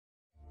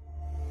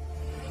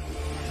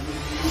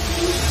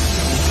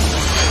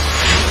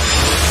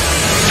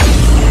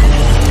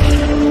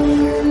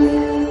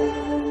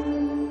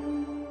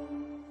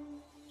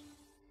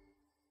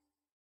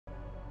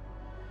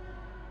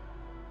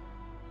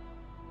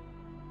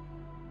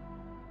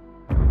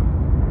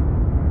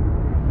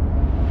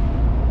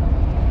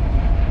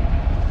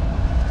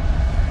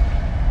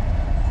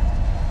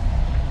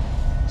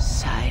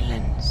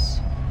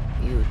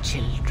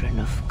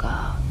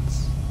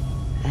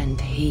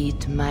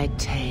my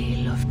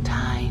tale of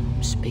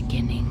time's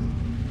beginning.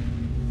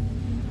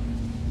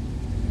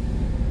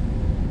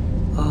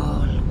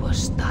 All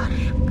was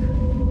dark.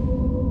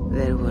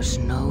 There was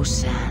no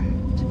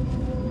sand.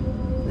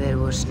 There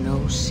was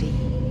no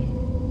sea.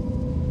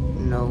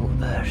 No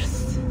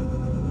earth,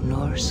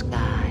 nor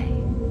sky.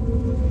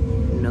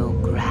 No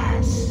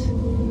grass,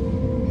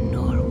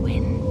 nor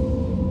wind.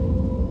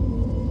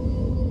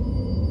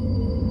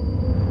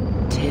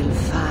 Till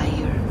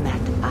fire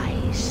met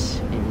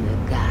ice in the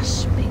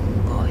gasping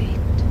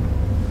void.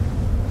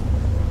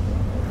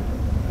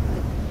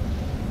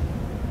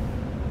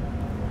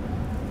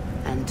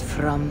 And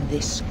from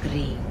this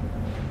scream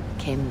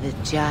came the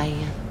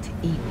giant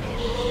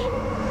Ymir,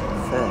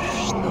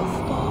 first of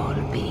all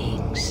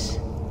beings.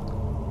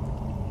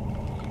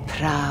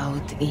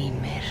 Proud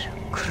Ymir,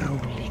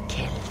 cruelly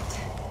killed,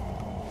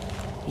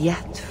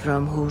 yet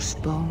from whose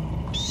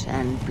bones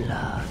and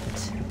blood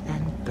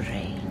and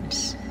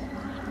brains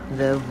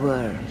the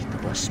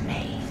world was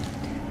made.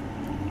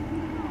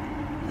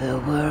 The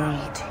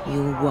world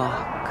you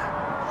walk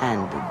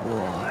and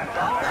war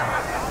upon.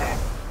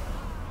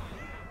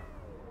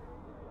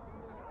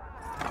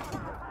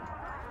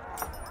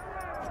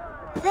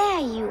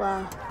 There you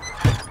are.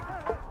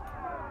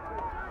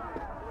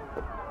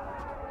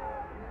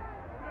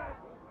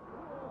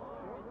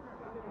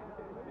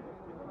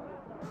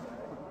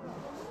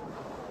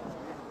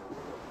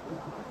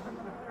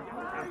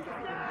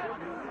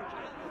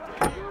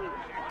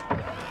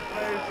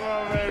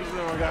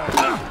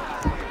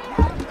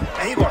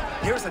 Eivor,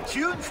 here's a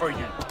tune for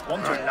you.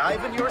 Want to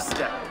liven your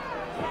step.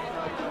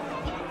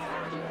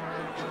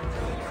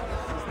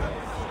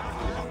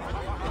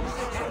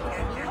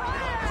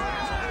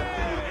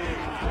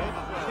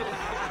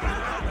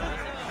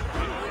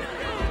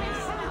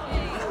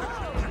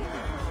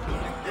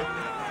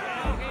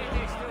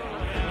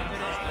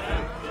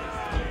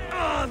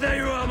 Oh, there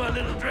you are, my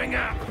little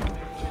dringer.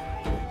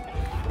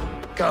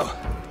 Go.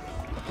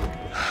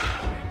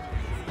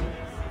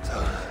 So,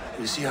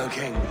 you see our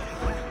king?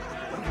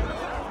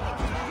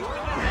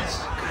 Yes,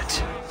 good.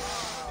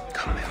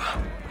 Come, Eva.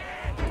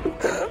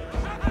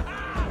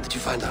 Did you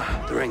find the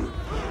ring?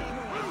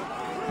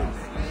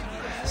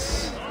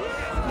 Yes.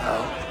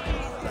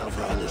 Now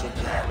for our little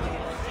plan.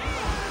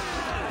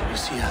 You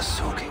see her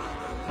soaking,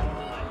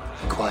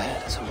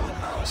 quiet as a wood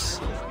mouse,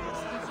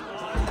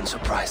 and then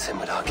surprise him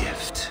with our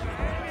gift.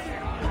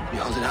 You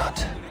hold it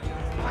out,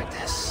 like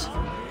this.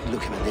 You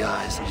look him in the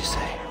eyes and you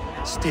say,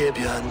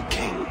 Styrbjörn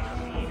King.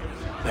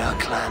 May our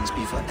clans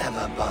be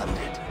forever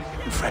bonded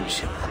in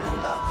friendship and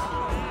in love.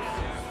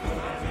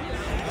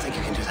 I think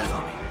you can do that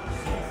for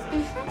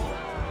me.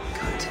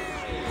 Good.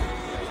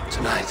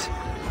 Tonight,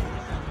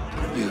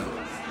 you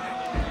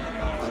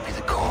will be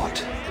the cord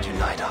that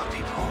unite our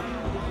people.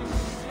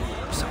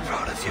 I'm so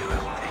proud of you,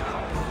 Eva.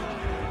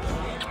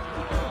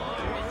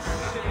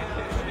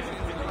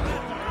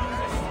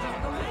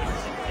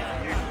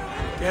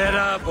 Get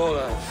up,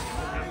 Olaf.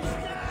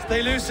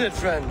 Stay lucid,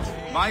 friend.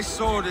 My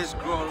sword is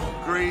grown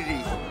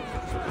greedy.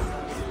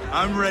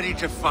 I'm ready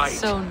to fight.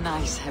 So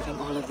nice having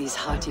all of these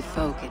hearty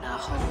folk in our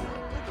home.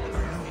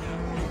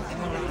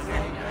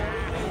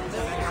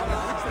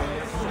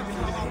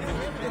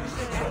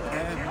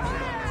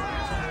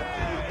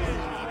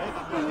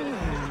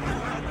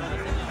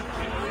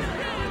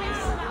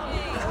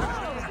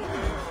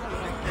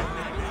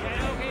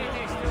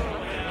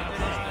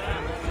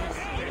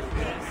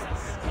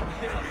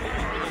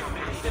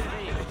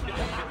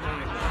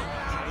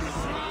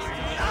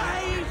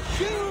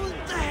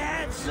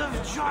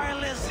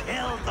 Joyless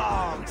hill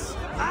dogs.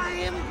 I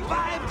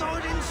imbibed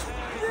Odin's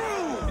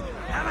brew,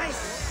 and I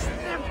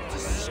snipped the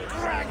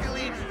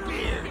scraggly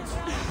beards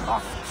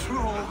of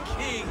true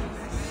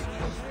kings.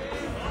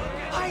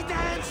 I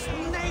danced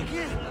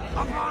naked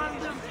upon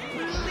the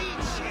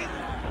bleaching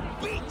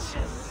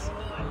beaches.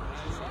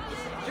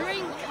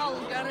 Drink,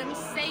 Holger, and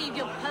save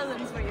your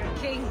poems for your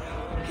king.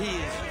 He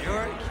is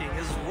your king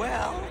as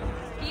well.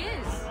 He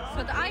is,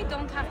 but I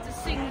don't have to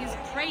sing his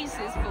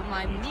praises for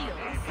my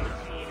meals.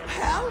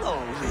 Hello,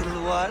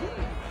 little one.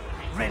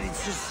 Ready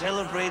to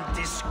celebrate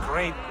this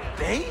great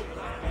day?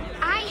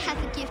 I have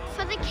a gift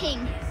for the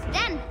king.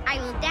 Then I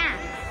will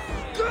dance.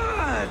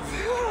 Good!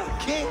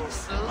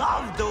 Kings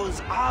love those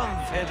arm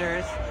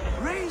feathers.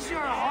 Raise your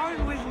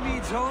horn with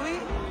me, Toey.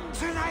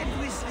 Tonight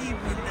we sleep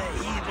in the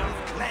heat of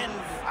clan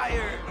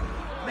fire,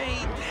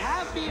 made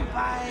happy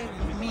by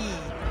me.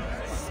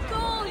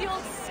 Skull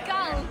your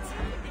scald!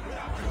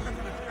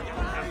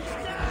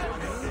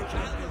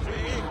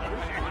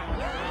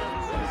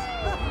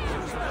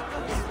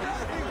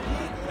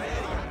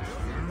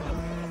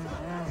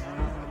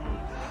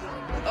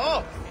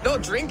 Oh, no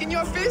drink in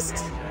your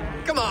fist?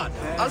 Come on,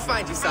 I'll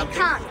find you something.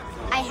 I can't.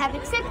 I have a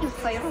tribute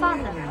for your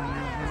father.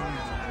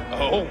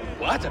 Oh,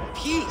 what a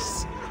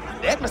piece.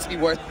 That must be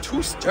worth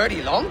 2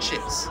 sturdy long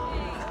chips.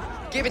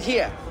 Give it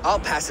here, I'll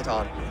pass it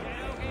on.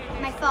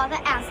 My father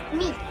asked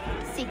me,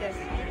 Sigurd.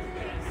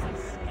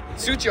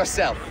 Suit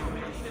yourself.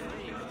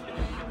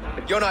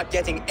 But you're not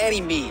getting any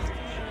mead.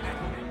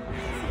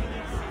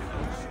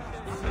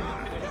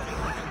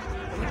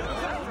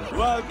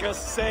 Valka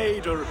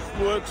Seder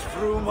works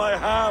through my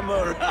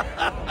hammer.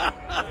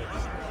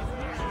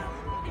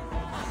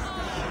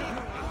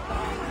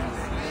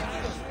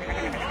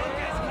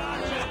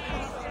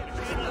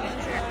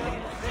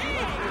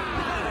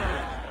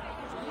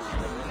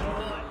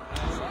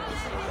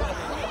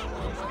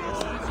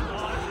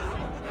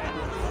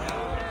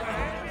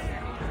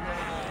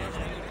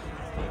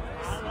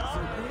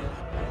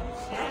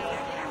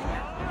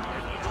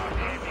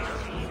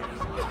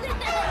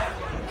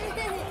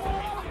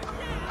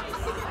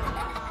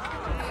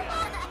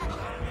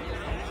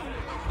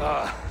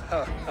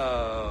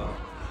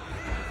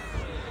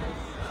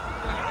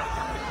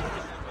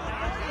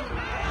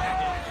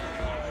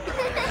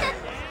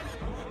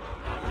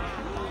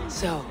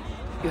 So,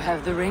 you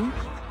have the ring?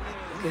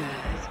 Good.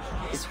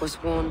 This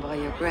was worn by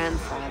your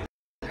grandfather.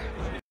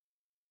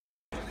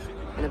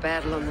 In a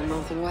battle on the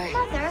Northern Way.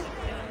 Mother,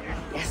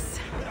 Yes,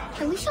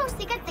 can we show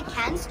Seagate the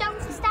can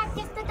stones he stacked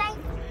yesterday?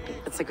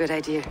 that's a good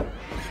idea.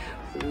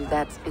 We'll do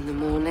that in the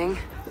morning.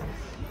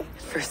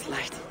 First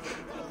light.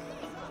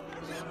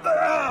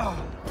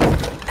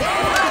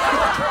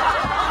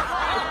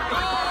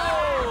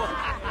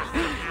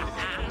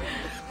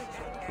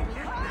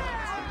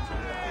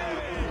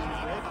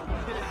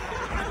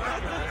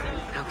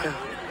 Now go.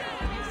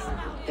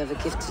 You have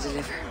a gift to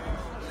deliver.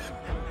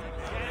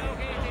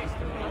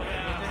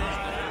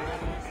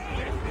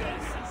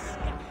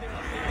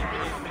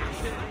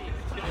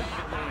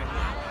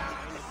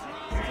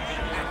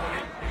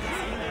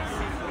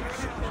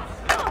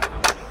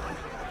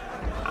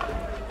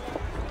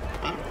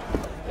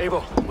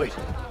 Abel, wait.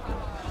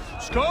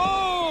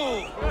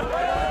 Skål!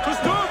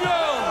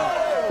 Custodian!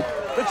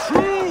 The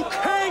true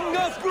king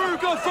of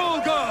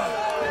Volga!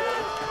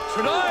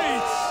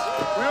 Tonight,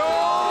 we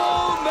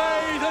all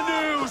made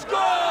anew.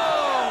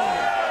 Skål!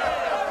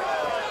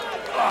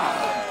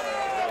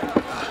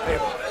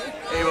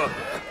 Abel.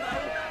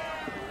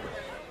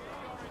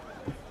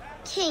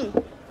 King,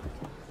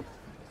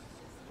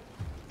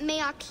 may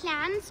our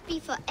clans be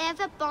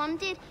forever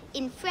bonded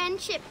in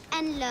friendship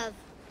and love.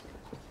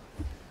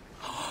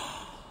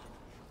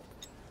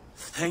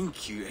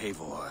 Thank you,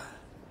 Eivor.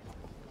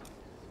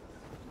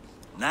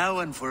 Now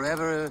and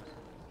forever,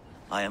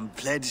 I am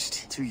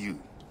pledged to you.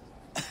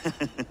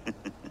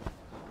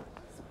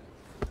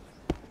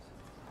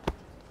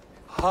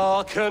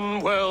 Hearken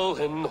well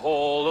in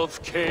Hall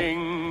of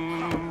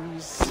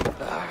Kings.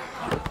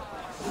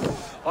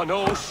 On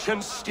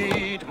ocean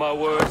steed my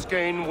words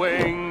gain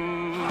wings.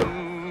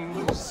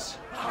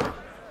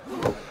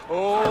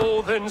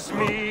 Odin's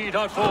mead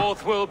I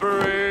forth will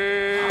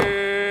bring.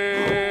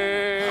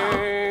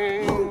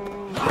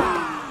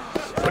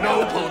 For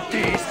noble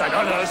deeds thine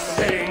honor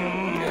sing.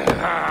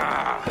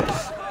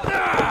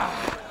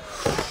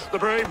 The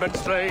brave men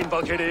slain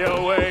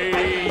Valkyria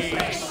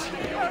waits.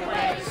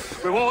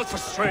 Rewards for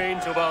strain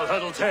to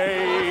Valhalla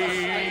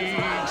takes,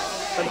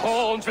 and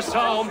horns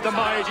resound the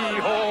mighty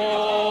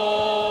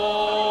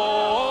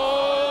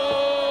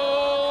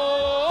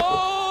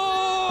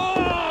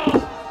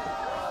horn.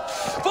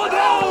 For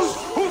those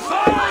who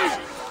fight,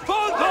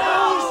 for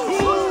those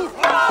who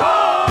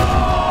fall,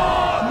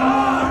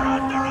 are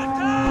under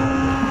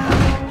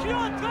attack.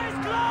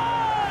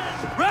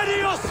 Ready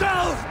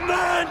yourself,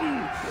 men!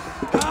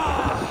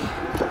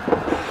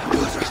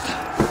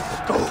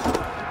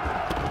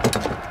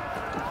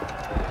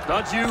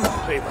 Not you,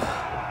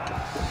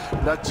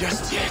 Ava. Not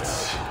just yet.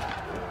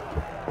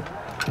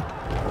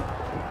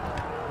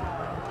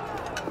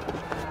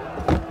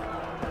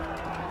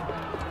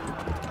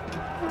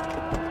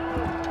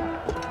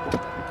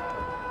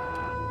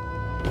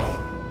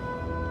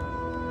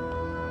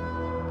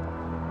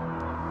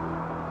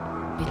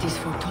 It is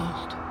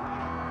foretold.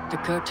 The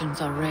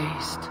curtains are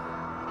raised.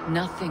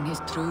 Nothing is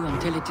true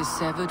until it is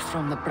severed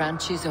from the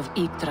branches of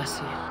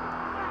Yggdrasil.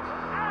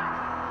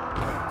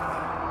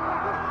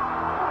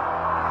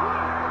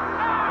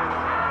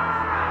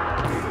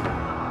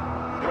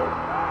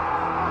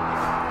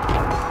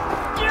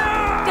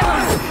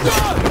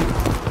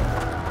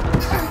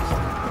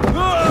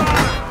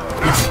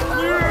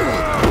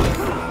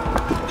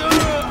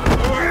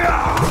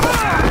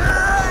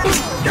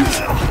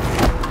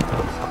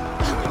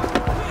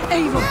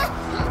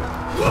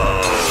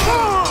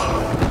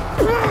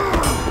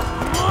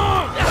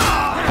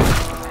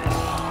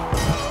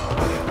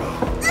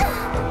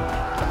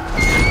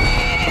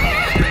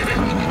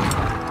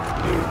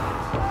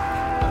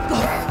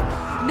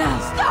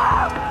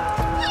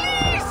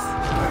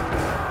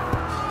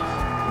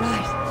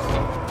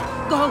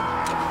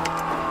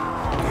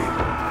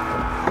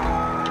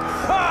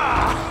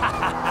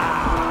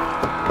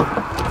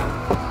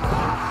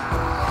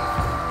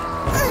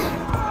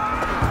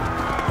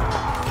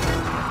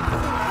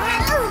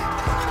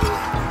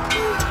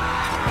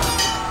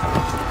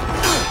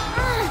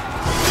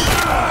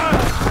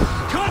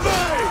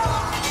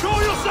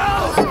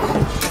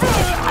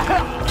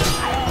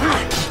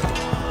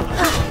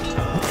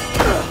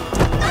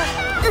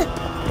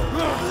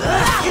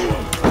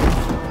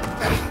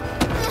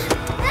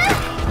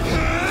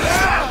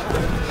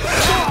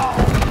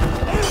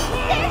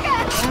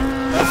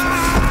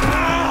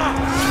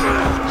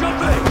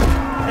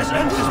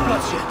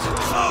 shit.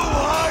 Oh,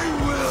 I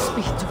will!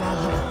 Speak to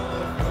Valhalla.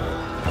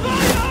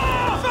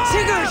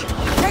 Sigurd!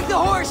 Take the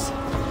horse!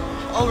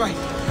 All right,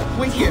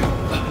 wait here.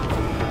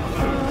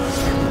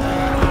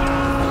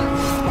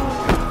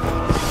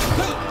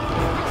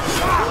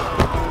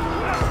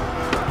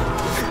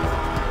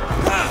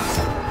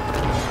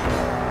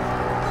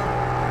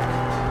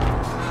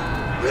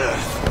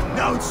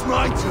 Now it's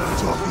my turn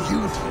to offer you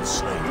to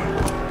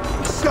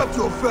enslave. Accept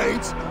your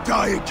fate,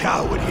 die a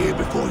coward here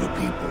before the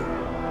people,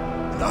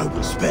 and I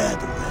will spare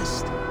the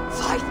rest.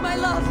 Fight, my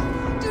love!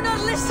 Do not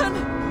listen!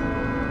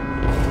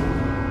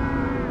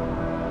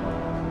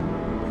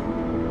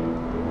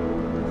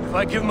 If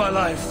I give my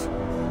life,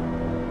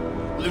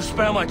 will you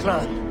spare my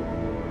clan?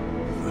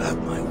 You have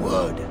my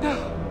word.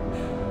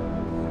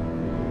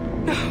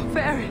 No,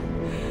 Aaron!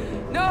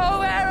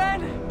 No,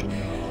 Aaron!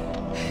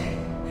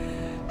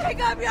 Pick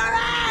up your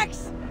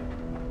axe!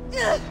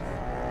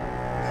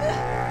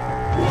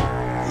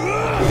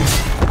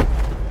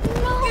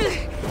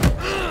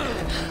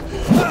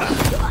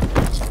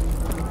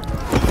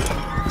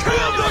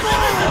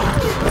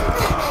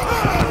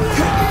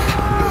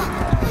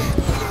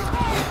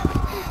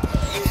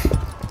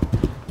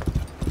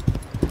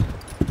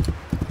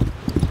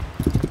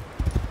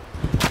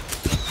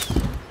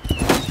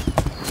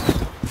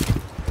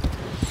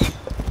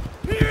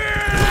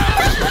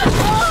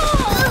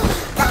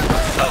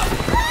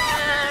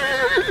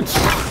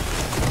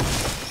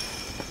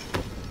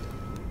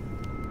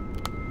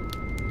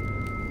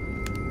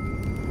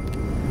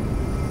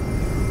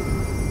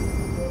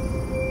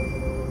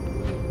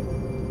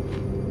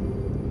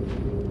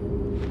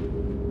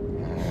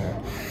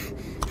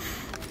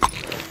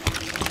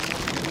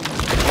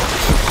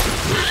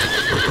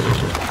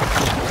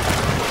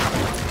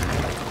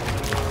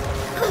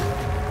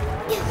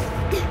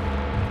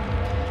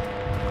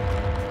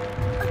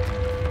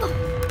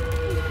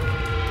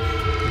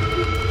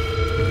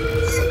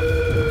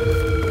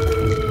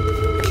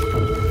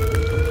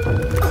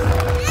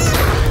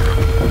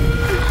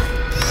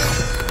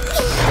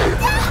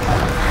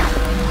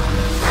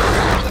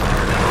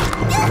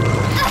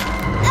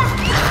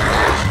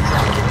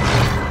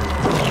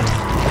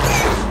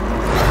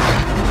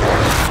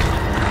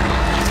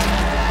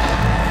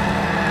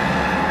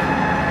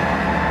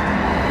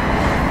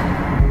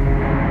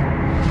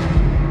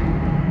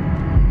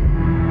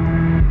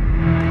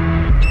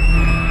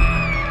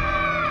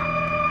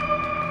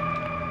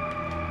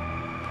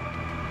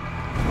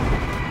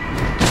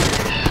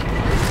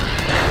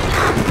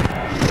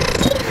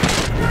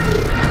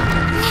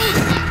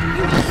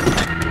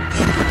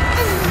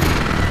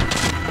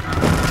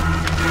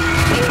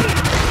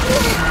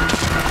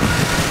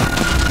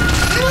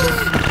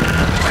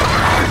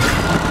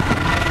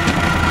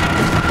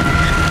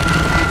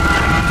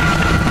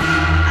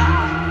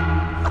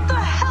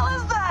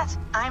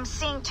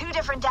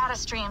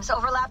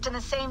 Overlapped in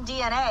the same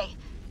DNA.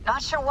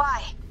 Not sure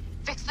why.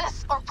 Fix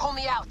this or pull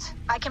me out.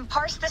 I can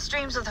parse the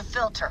streams with a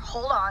filter.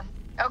 Hold on.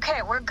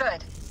 Okay, we're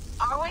good.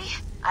 Are we?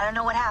 I don't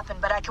know what happened,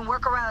 but I can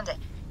work around it.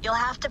 You'll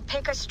have to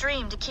pick a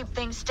stream to keep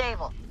things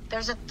stable.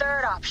 There's a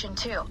third option,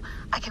 too.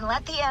 I can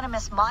let the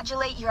Animus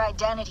modulate your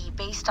identity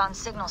based on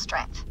signal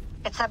strength.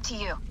 It's up to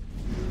you.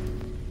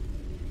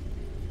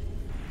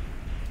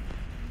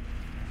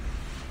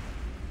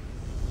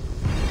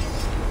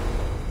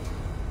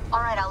 All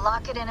right, I'll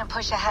lock it in and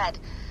push ahead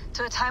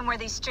to a time where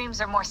these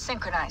streams are more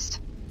synchronized.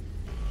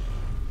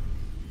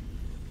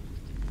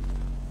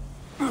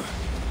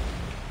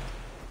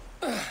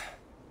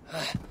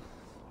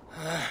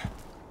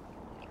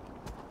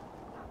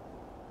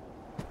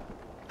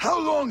 How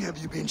long have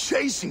you been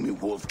chasing me,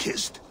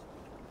 Wolf-Kissed?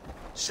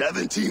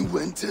 17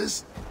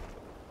 winters?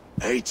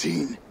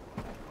 18?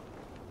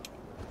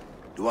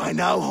 Do I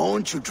now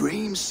haunt your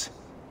dreams?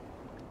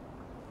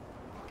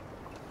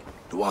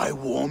 Do I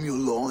warm your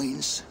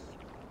loins?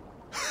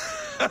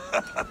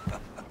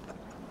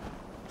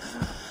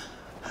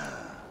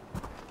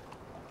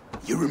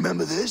 You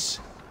remember this?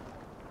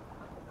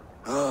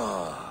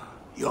 Ah,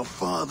 your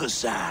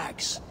father's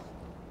axe.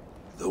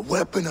 The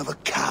weapon of a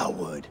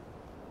coward.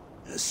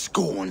 A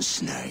scorned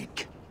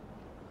snake.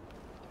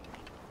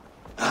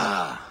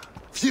 Ah,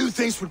 few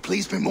things would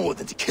please me more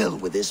than to kill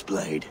with this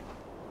blade.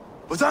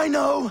 But I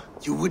know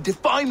you would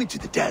defy me to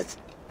the death,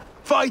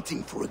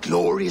 fighting for a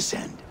glorious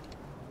end.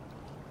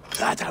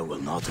 That I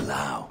will not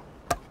allow.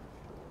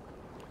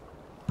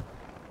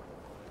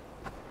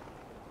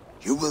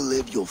 You will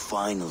live your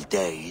final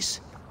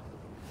days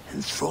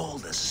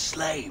enthralled as a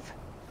slave.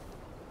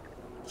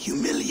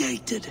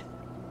 Humiliated.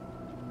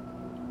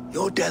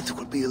 Your death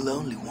will be a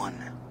lonely one.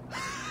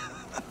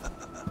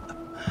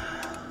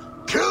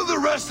 Kill the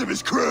rest of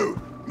his crew!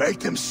 Make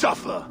them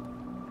suffer!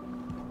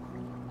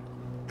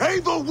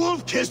 Eivor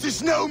Wolf-Kissed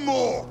is no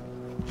more!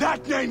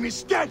 That name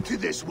is dead to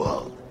this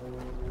world!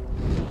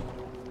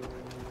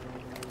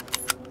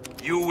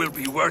 You will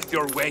be worth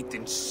your weight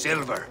in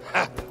silver.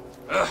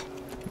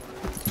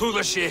 To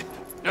the ship.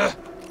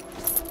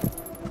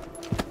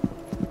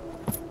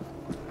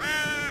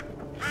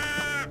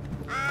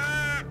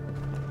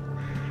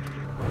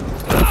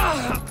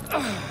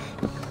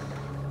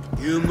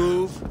 You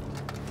move,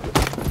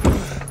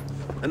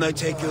 and I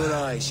take your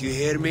eyes, you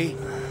hear me?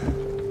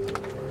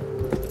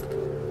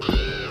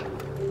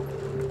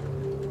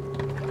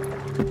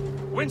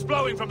 Wind's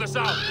blowing from the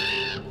south.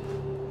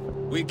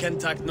 We can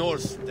tack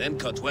north, then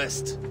cut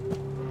west.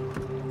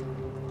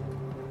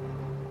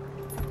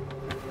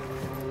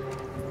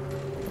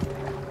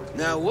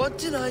 Now, what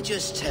did I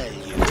just tell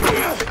you?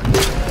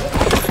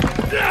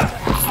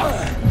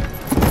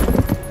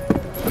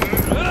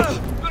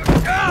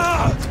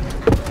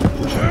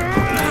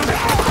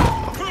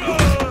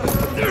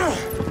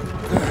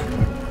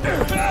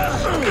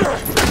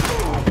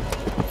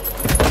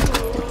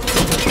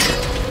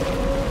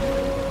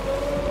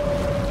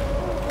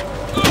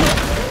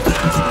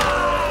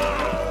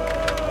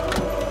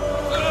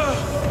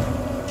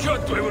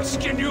 I will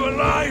skin you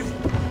alive!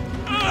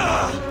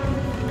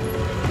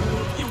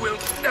 You will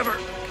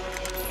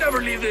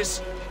never leave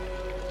this!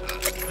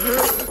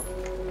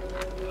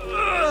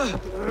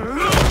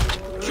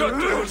 I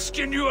will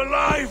skin you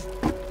alive!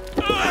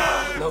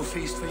 No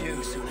feast for you,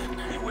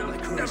 Sunan. You will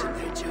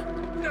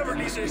never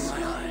leave this!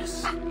 My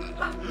eyes.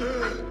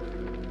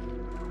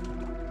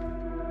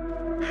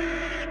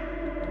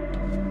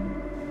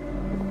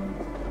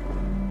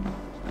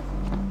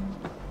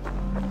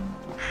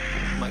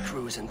 My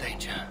crew is in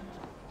danger.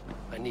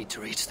 I need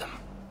to reach them.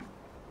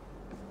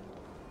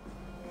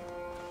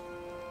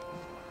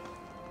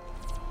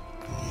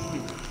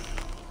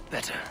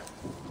 Better.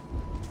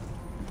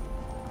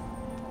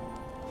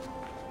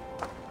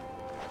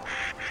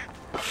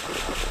 I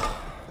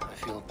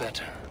feel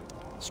better.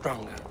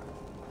 Stronger.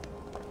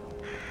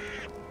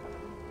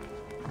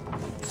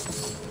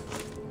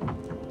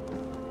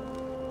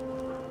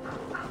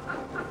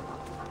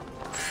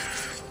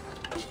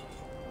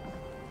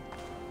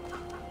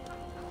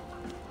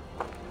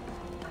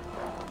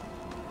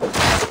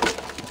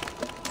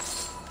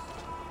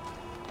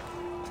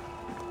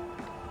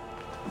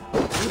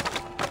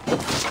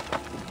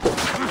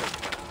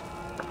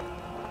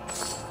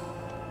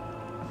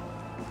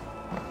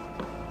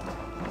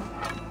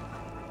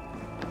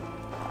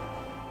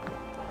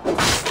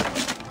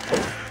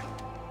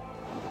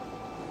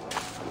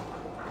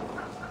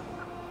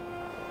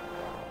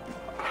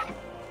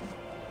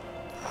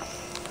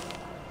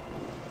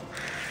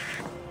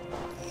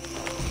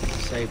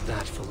 Save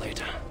that for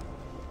later.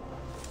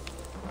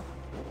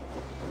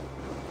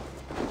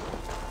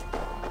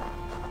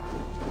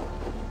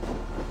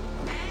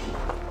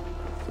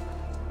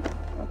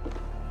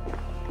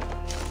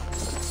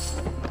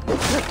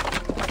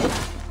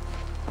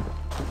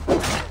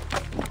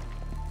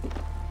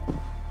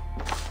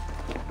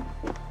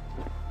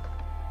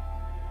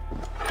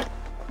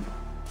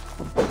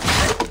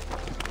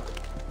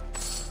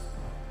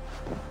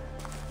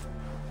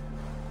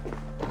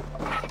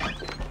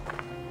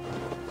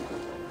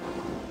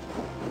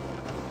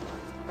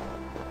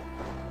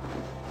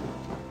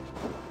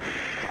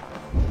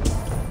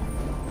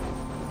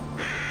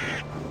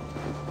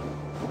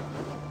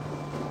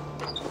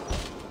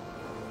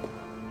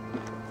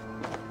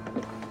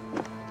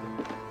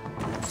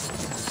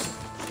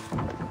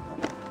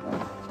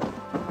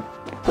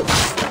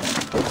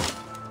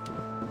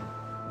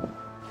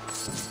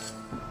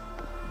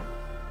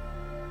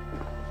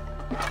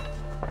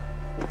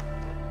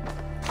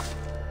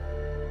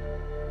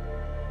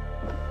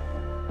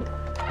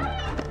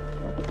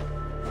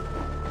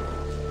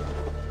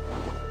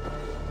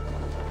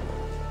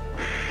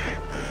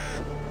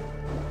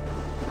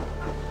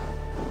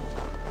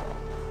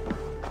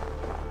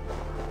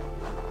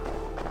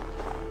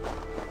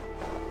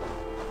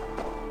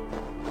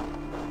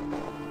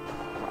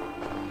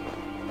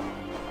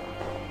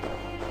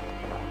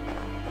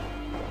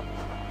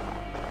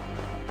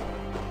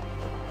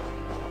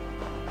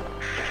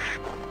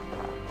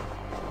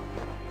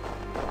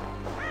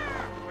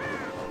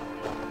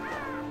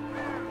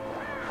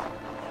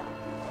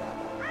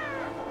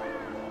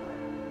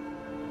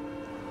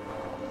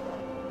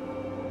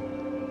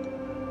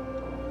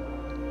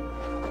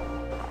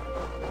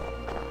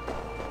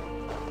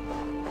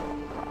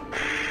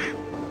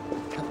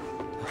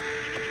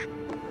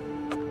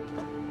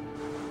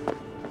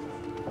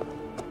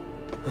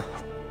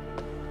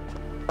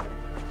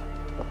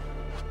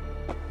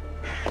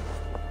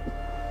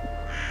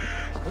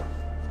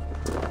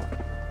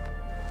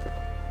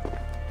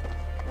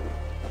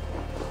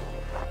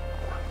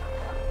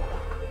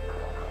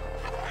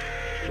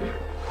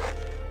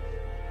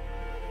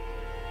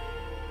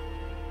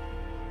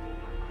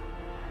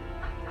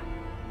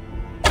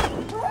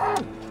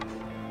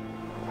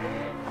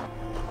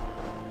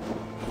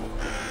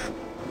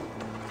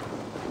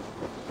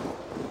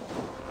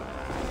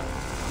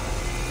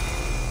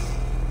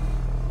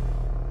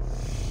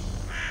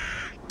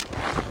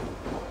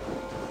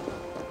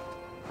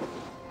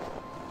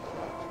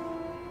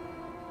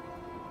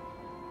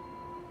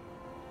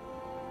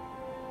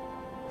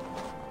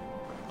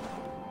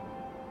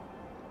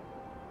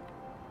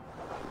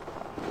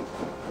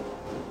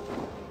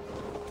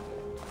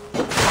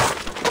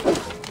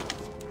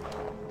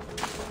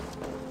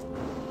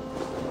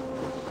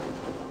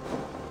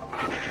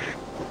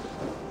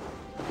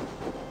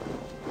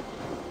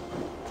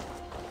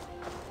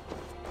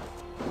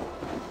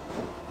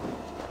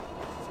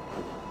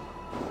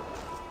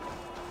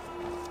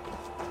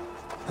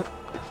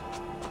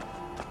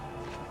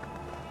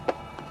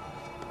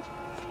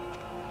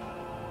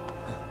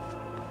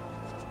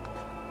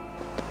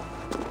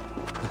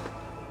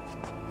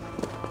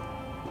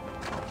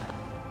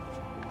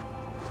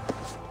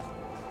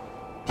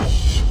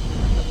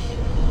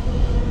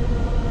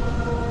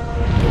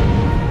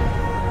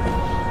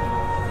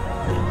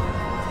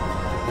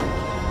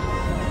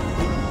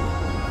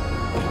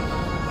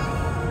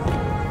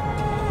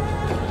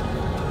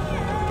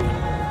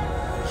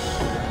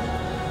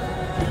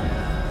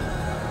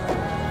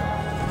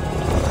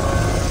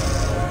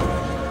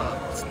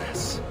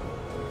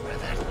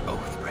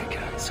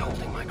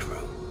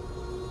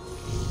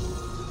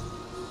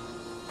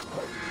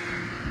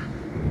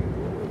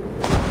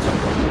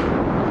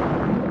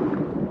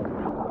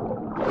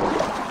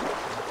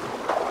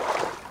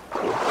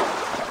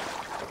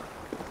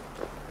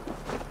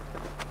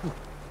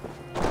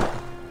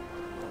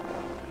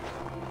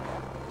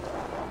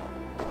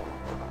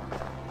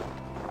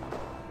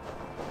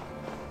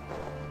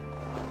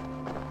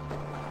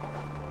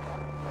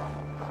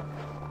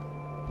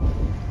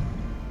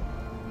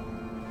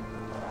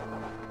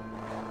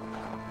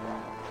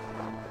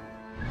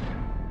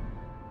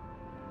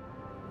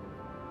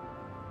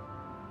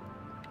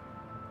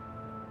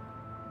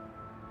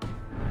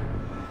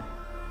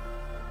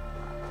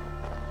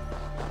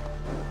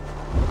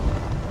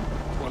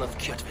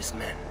 Kjotve's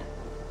men.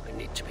 I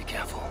need to be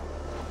careful.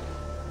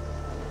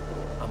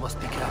 I must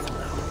be careful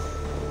now.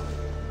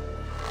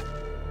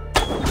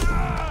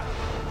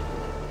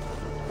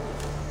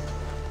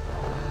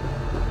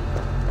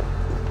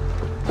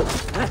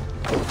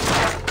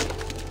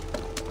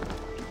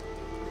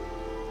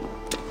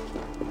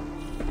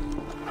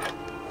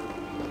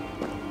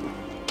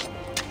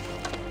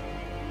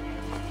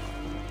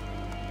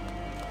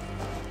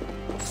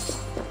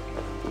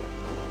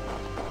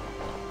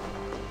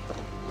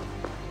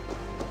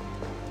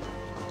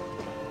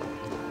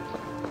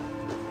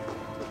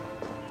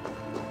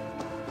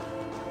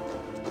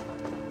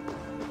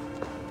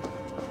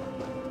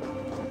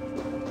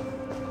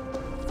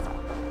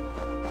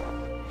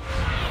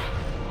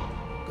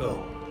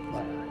 Go,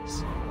 my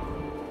eyes.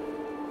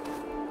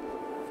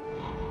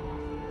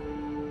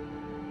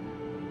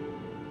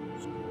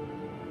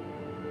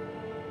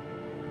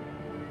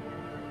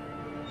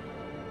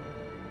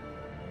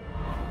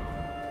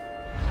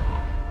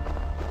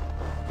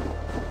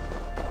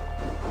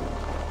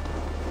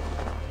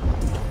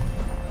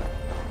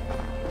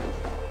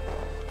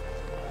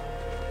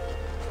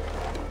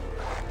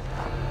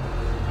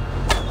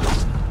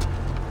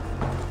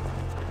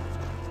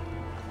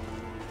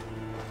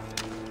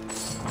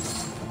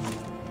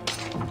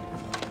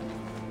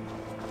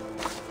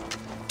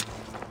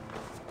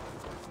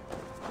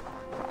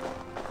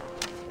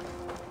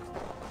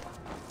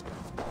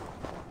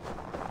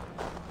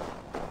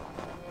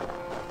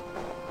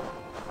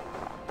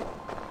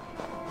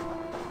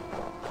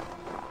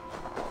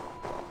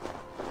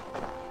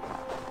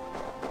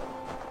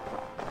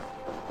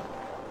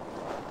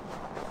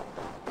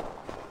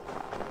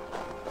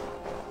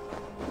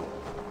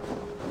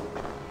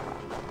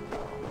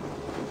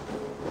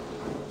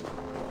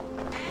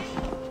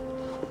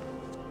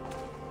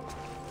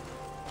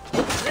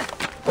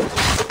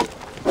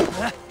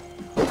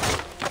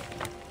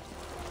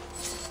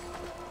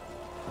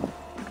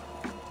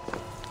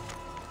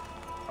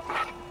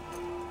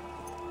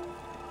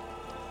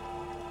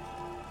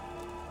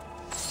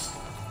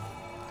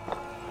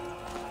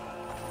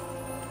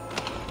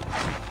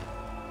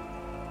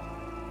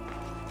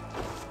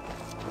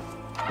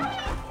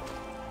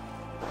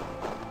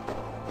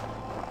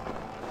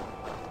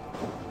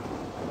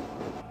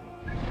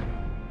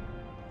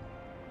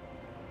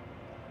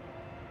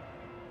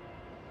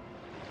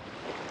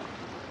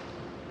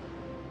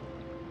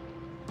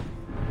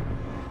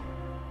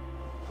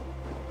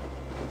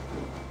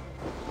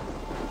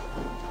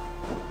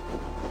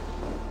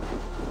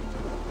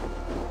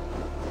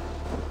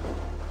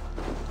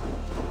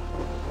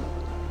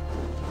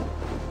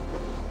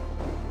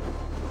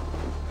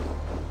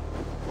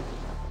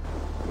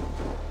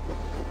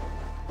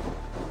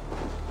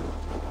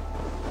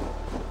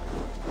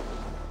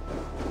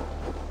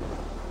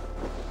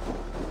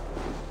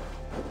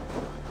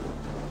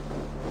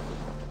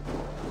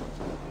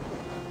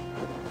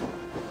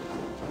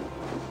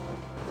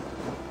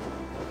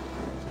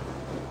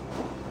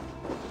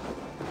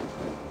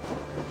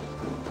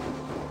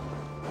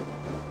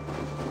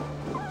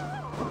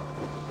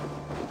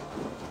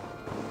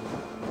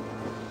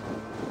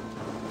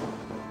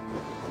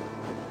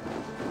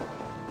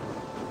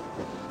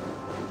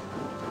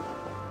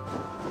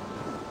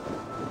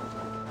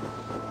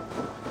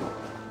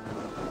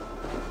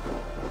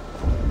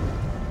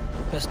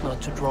 Best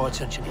not to draw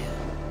attention here.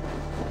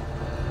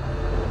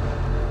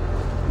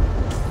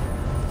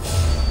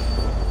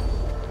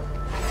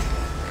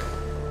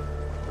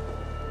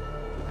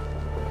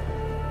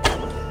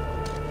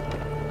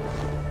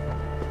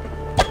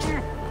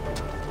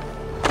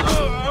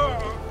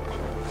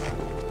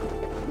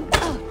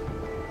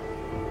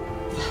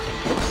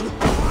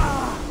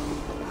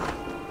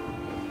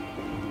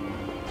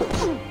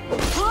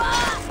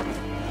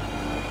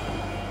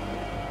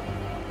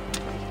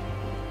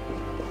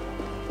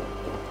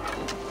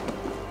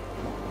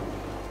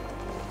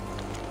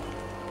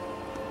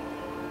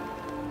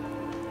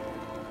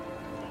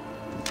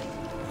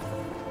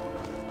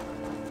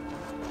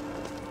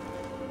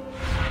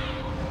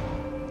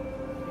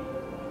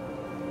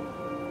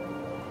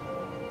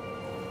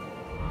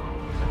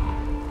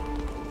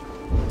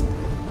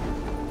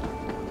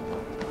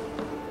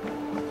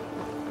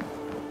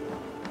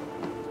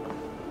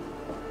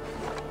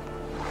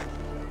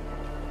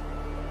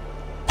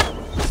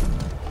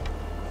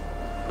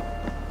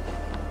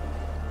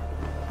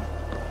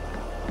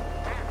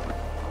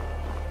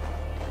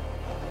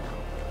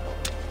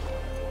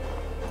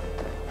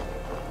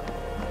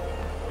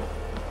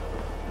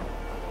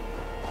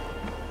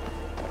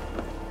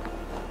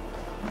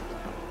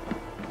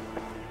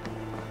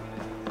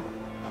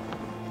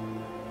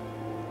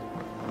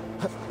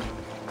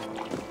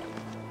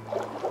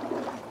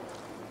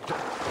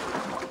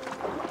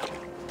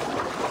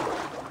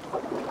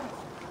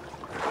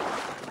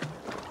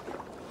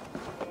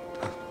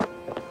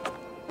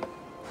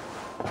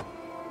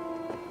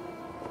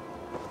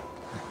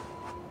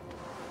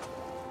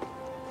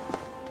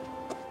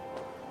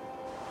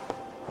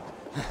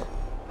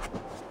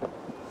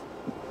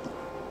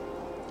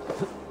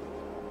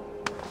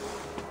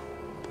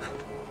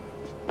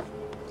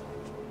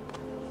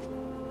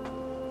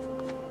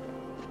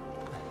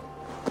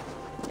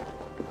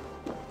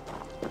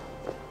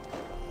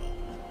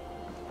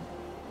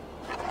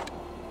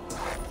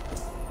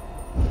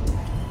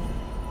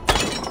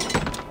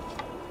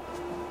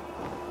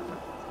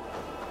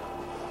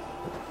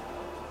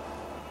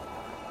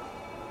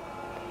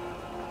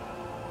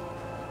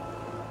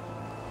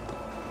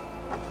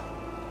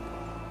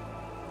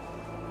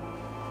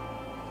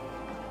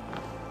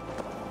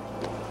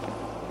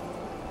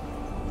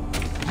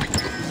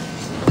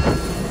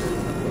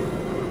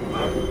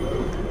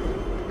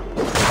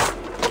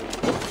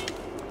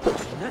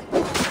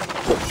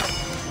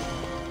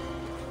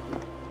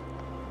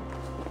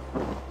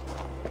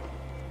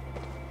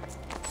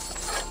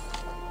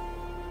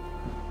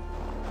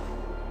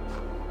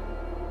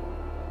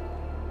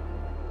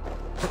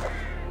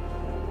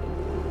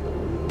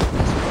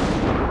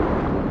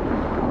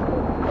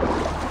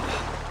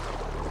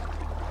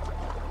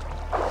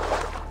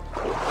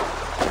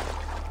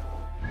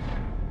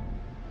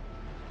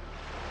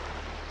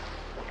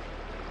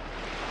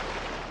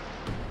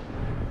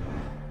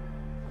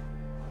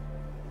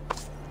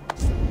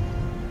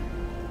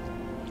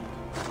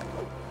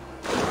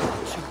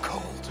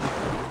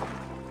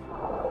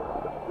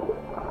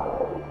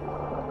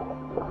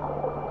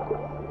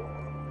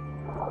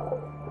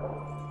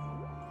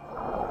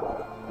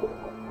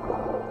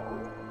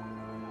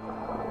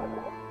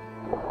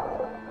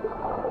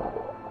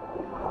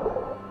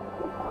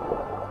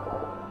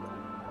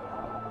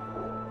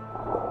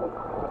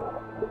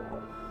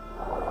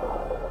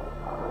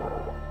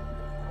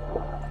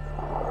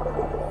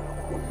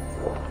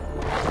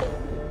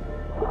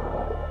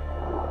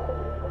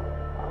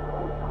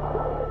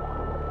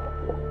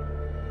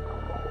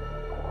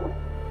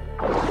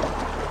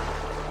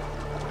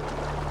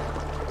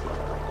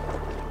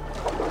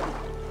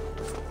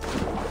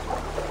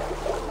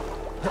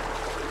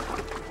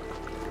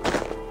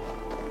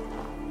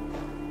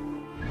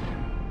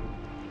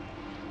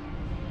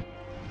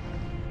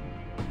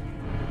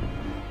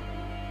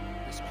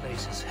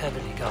 Is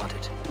heavily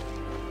guarded.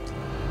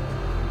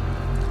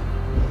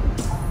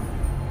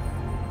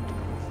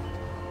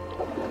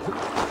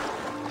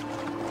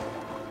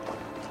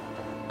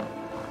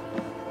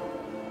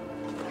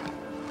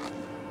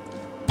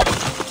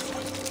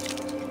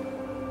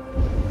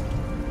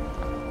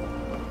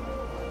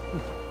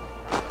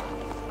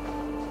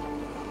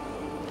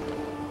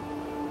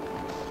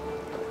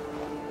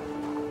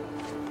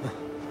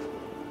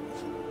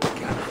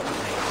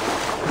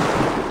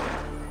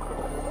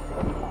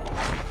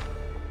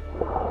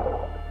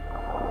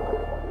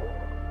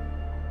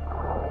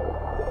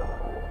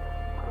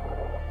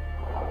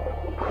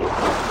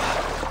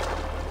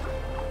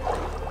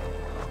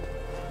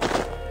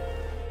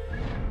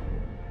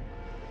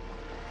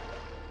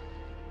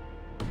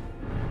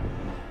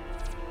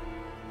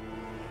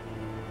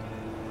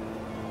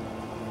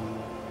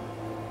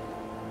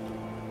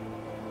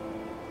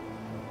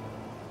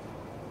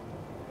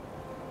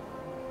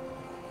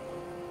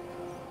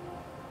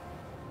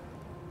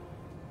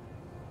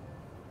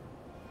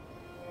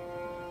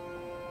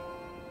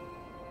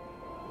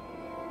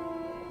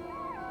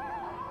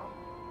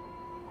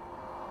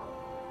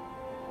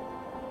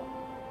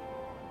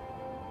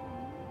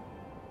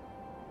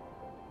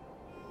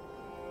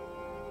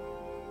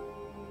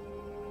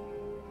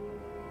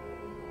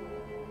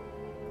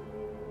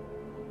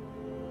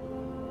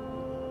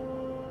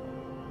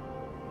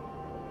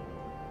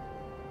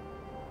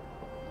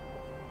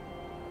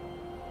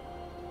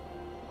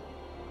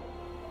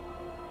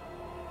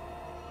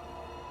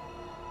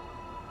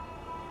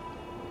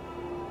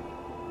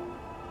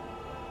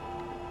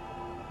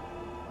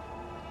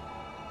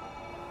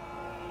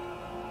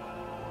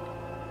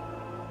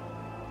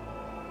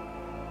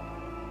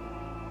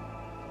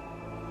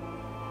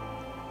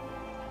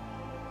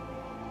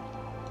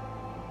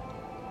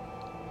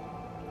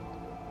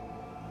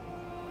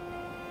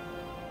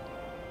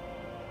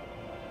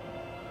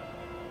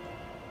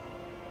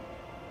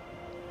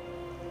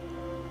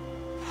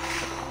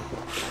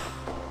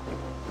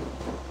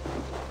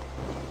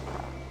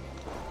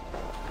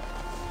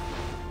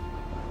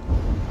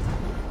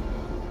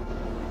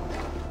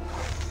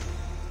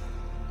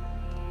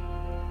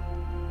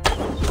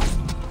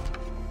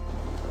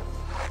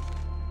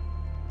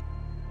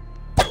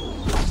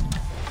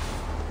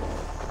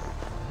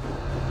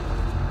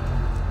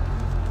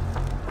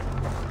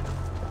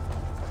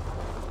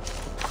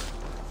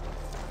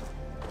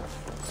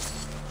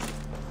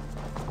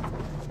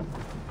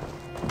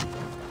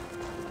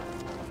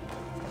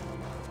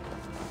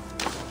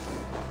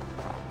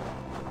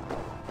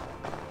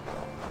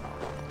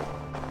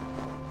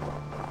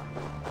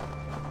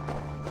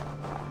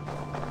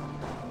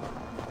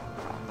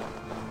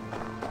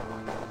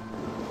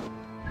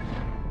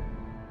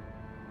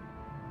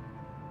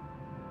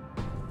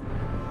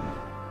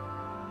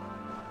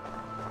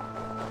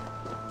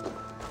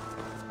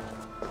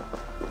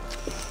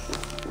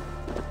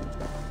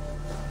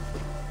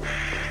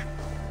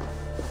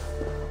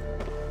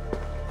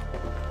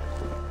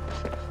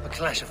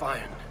 Clash of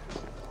iron.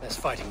 There's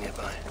fighting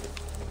nearby.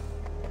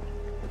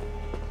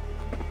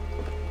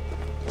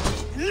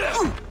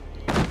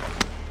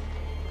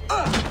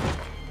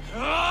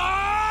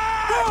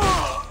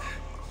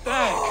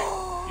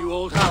 Bag, you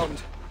old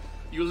hound.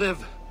 You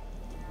live.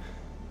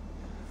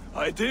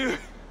 I do.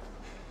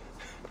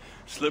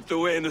 Slipped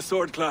away in the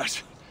sword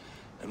clash.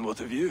 And what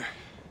of you?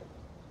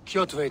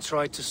 Kjotve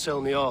tried to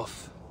sell me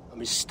off. A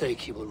mistake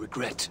he will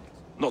regret.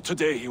 Not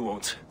today, he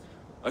won't.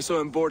 I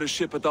saw him board a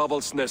ship at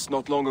Avaldsnes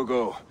not long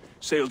ago.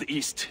 Sailed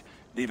east,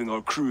 leaving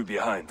our crew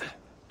behind.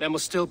 There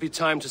must still be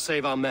time to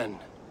save our men.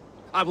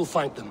 I will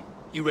find them.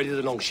 You ready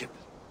the longship?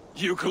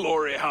 You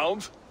glory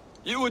hound?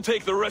 You would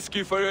take the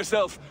rescue for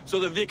yourself, so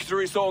the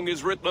victory song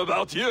is written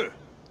about you.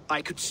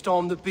 I could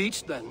storm the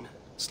beach then.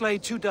 Slay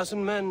 24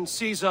 men,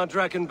 seize our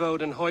dragon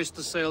boat, and hoist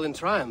the sail in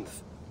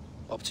triumph.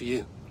 Up to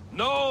you.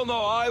 No,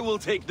 I will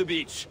take the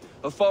beach.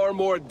 A far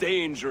more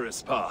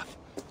dangerous path.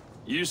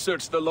 You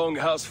search the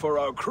longhouse for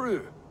our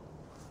crew.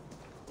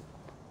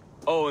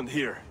 Oh, and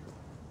here.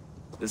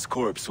 This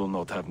corpse will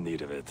not have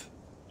need of it.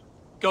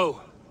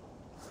 Go.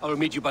 I will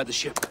meet you by the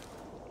ship.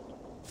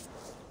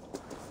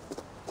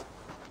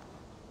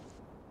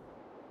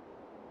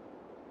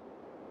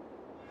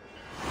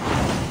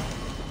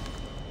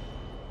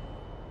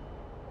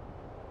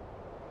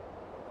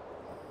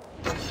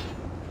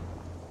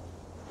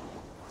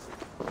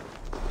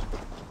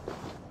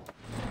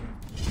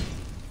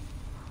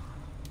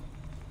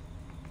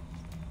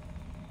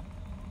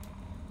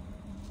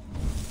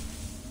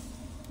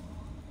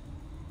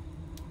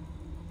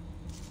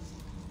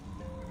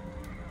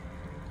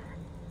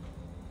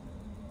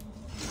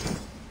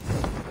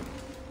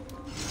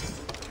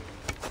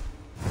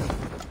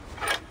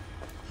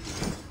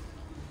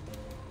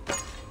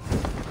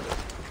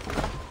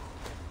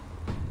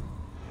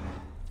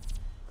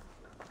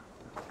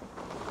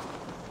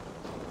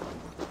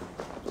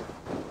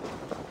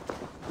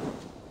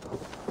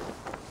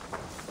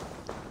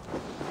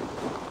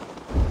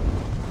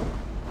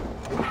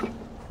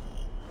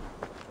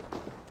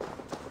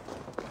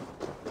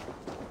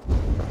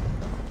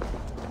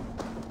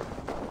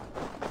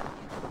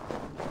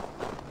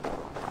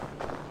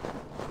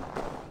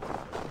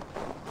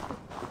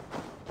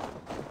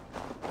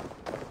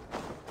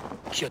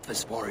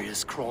 Kjotve's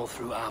warriors crawl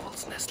through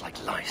Owl's Nest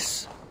like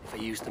lice. If I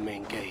use the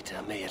main gate,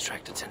 I may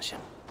attract attention.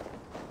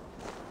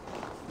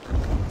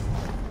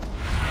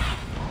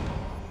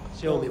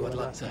 Show me what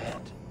lies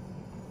ahead.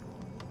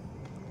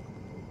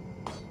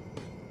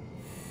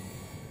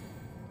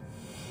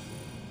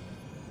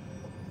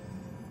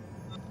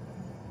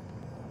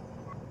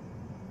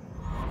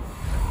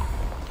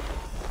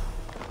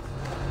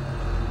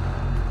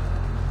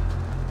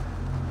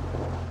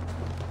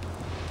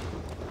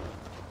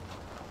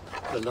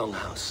 The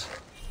longhouse.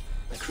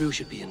 The crew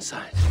should be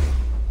inside.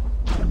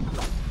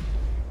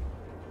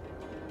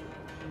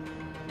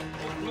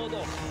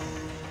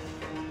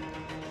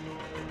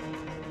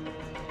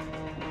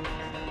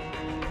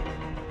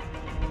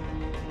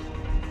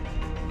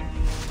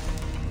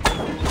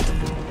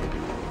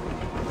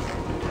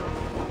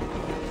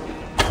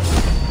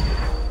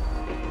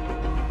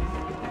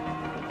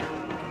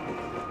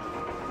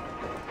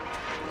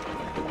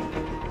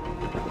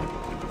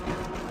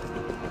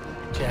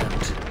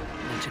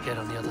 Get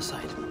on the other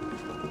side.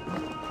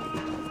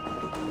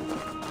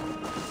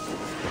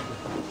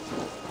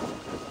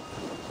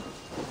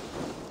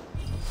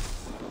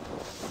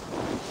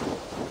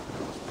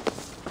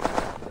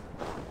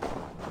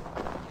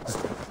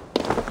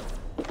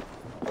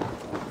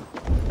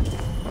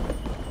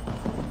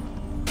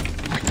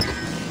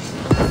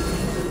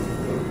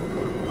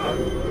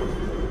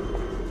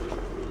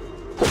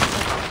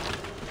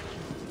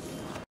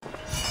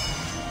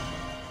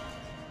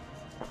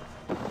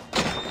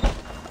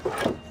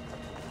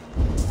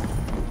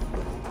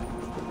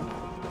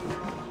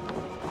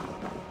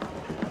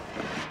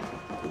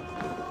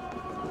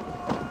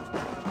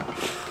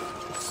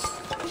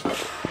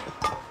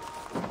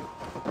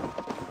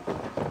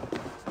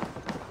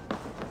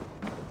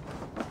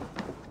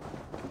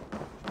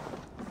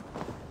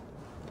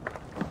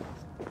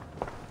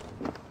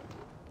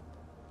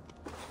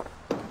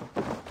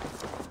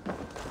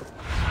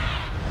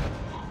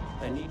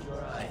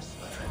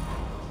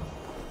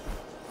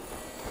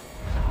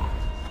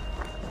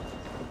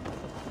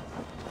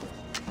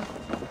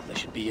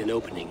 Be an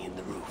opening in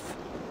the roof.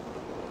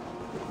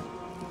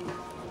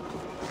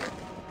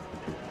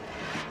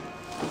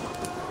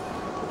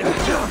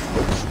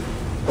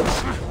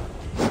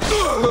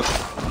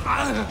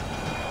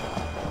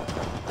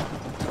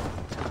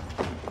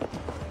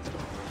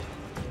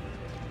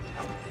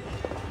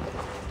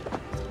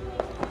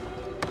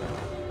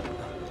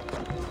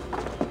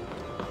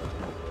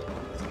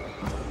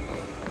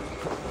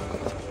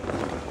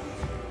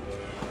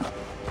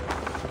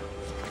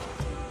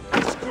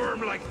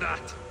 Squirm like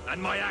that,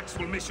 and my axe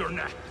will miss your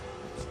neck.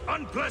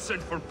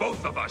 Unpleasant for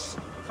both of us.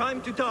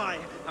 Time to die.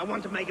 I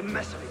want to make a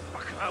mess of it.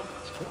 Fuck out.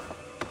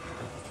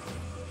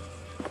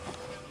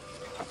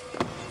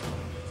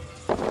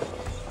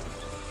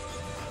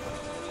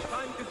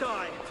 Time to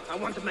die. I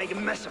want to make a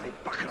mess of it.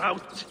 Fuck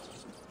out.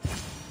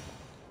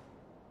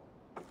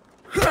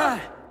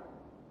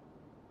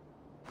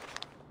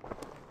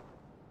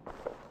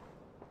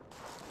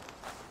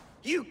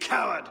 You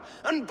coward!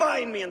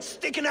 Unbind me and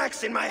stick an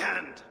axe in my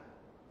hand!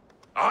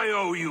 I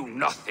owe you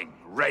nothing,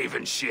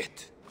 raven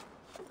shit.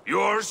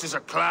 Yours is a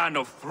clan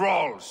of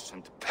thralls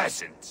and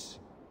peasants.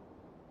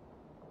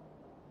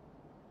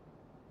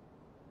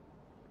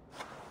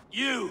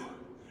 You!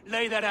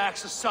 Lay that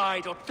axe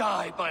aside or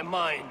die by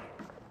mine.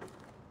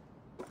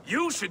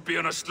 You should be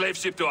on a slave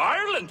ship to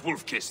Ireland,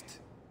 Wolf-Kissed.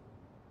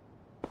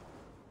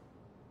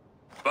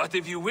 But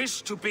if you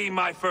wish to be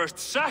my first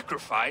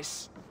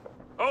sacrifice,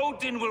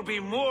 Odin will be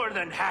more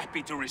than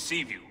happy to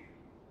receive you.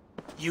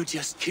 You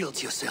just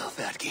killed yourself,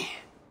 Adki.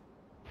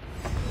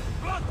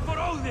 Blood for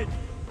Odin!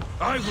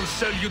 I will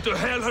sell you to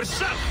hell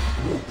herself!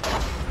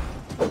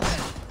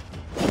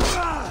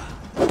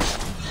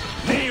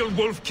 Kneel,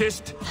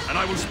 wolf-kissed, and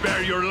I will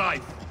spare your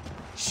life.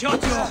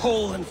 Shut your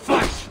hole and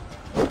fight!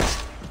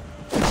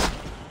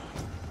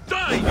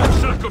 Die,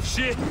 you sack of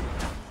shit!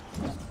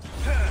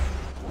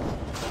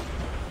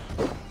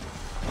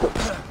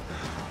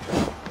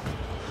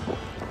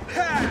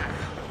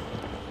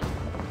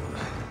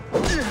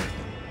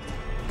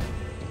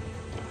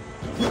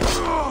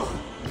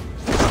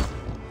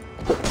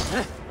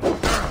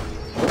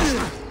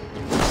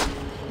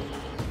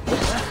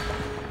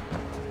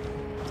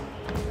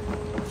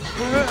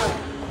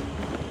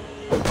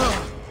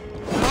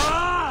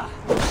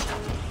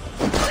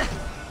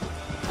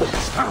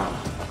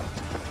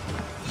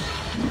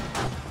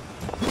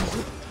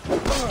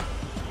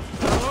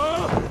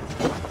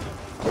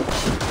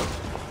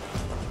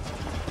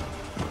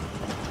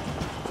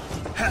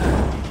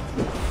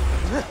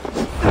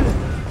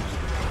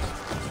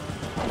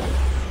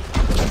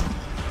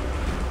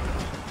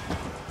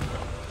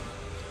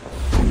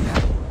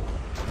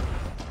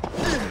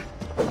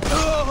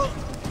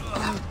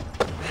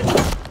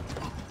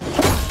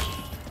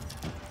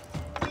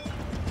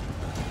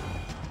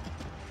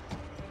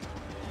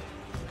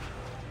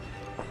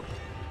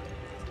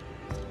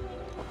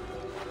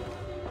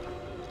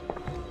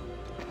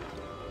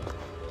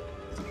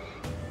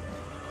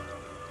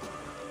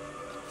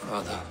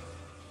 Father,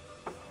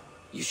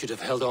 you should have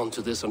held on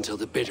to this until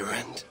the bitter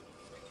end.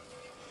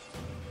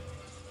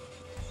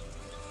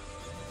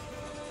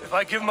 If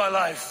I give my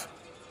life,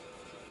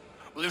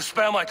 will you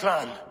spare my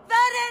clan?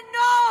 Venom,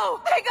 no!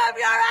 Pick up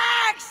your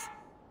axe!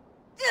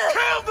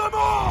 Kill them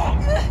all!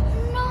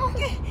 No!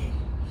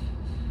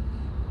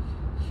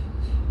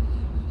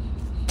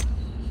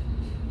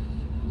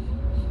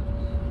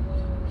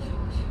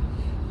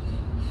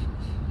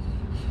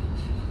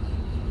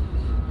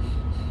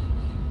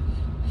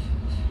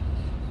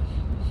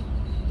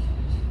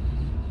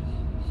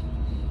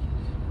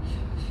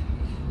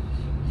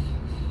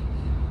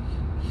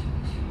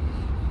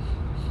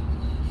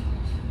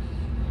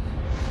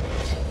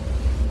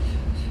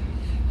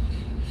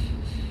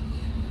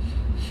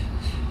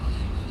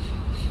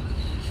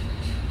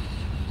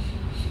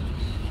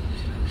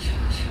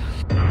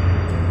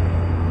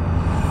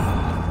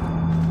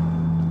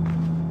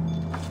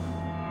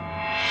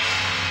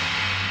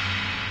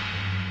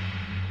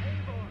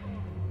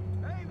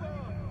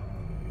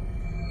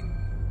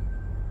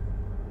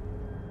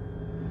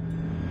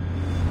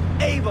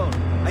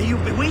 Are you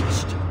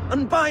bewitched?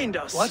 Unbind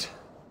us! What?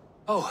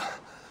 Oh,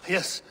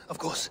 yes, of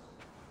course.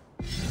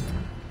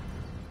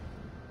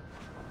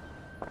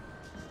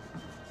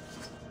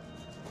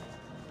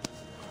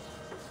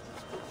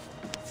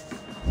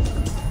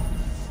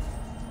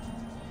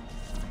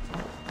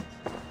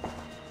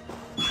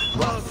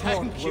 Well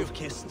taught,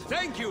 wolf-kissed.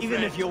 Thank you, Even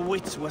friend. if your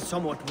wits were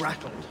somewhat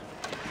rattled.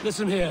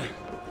 Listen here.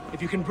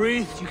 If you can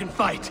breathe, you can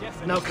fight.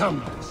 Now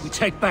come, we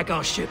take back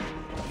our ship.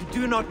 You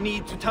do not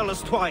need to tell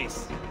us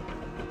twice.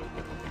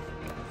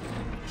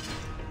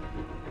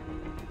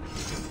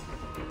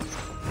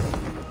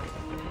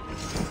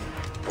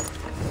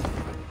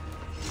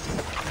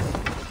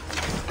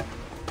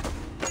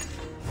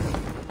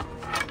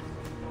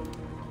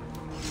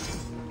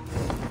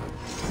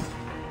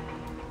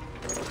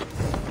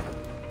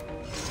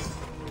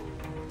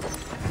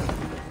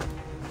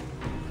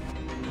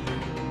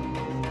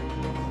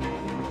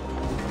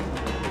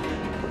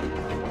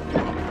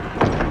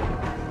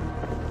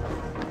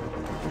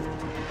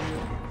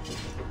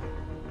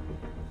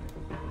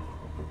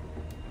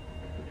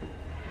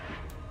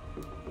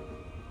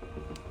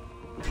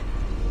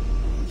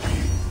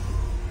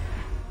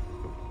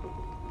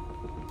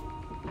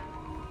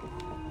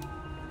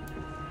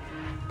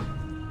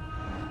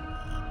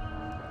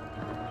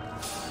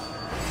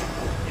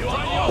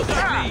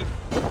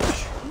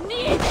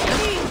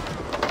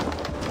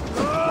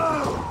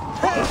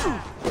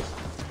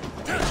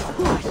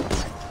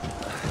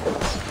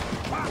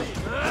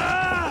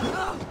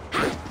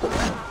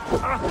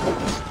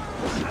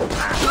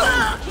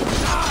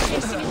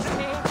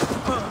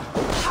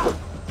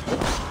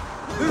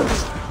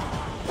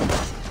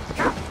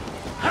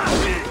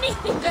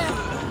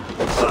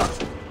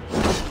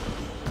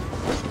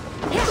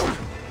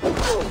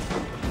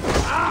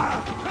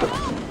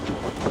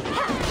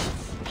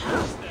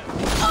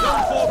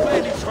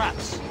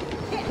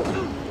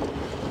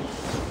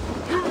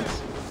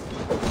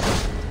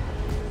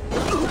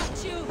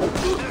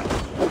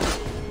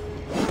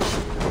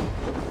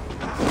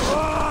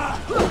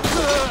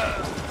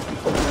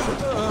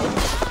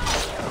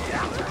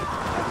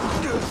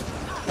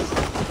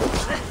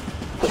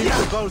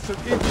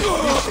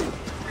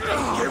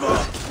 Give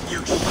up,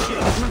 you shit!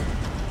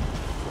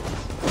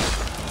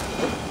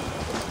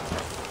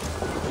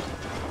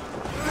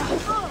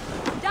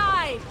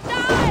 Die!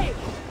 Die!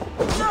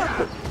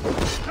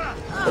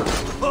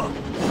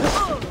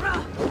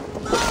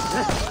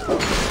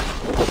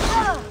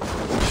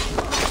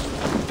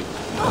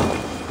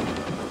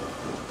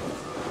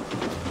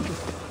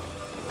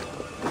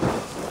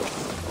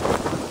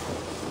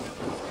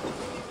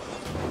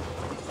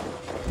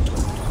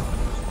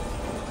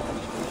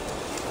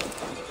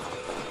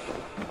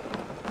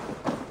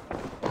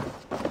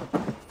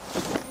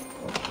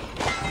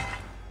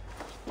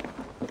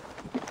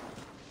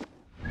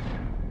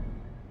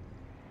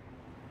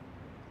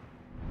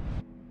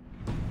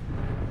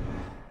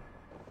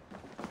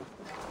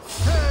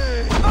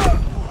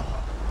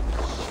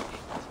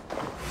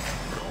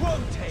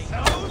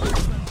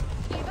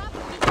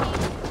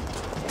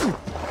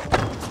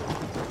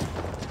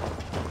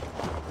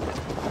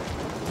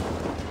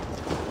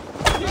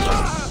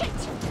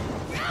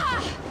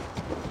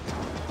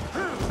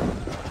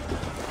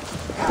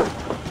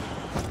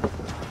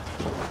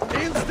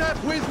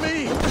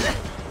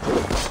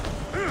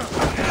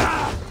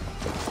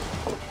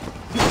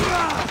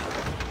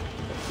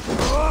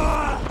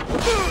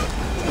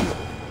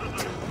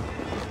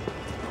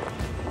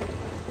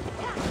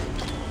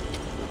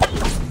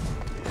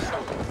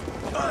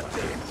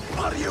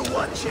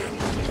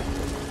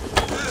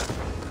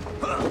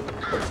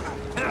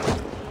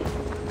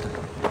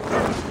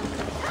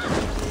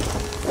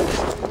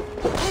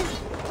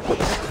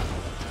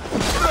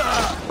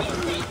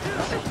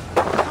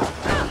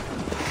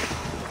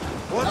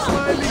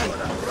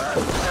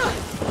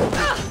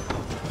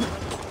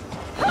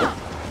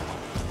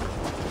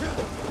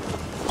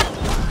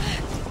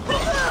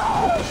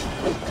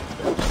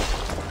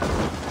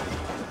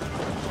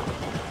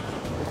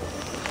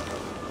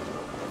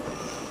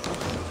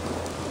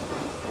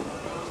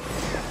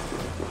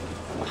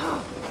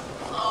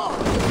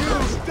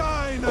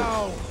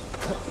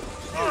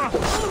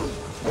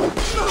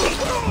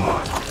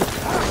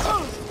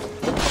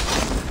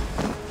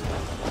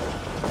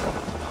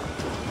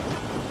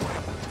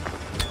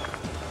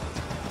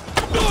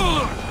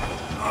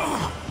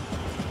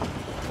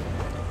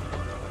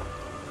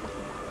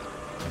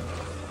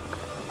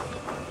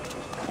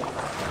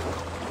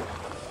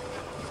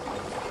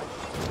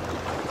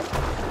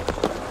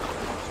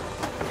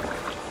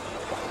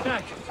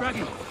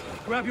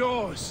 Grab your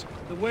oars.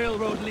 The whale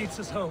road leads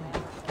us home.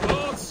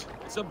 Boats,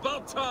 it's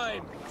about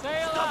time.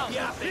 Sail Stop out!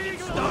 yapping and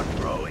start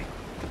rowing.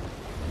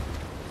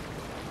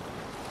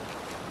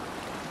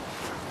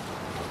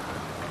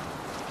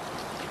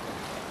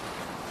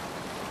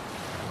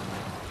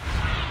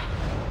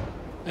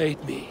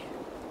 Aid me.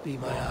 Be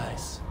my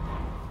eyes.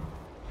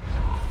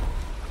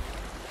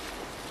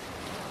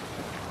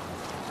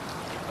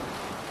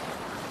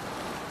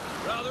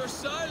 Rather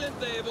silent,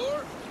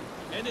 Eivor.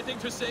 Anything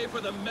to say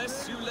for the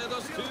mess you led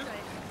us to?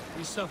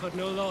 We suffered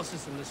no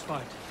losses in this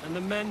fight, and the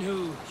men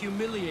who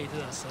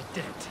humiliated us are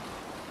dead.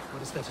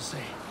 What is there to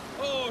say?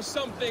 Oh,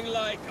 something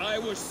like, I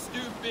was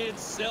stupid,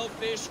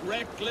 selfish,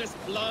 reckless,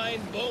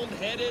 blind,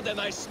 bone-headed,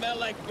 and I smell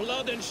like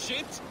blood and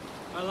shit?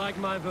 I like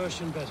my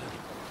version better.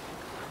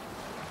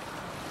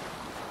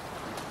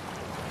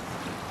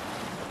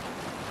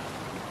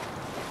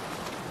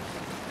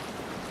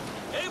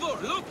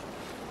 Eivor, look!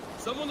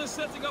 Someone is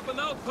setting up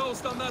an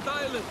outpost on that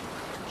island.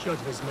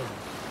 Kjotve's men,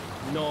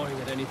 gnawing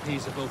at any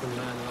piece of open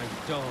land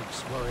like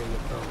dogs worrying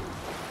a bone.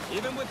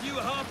 Even with you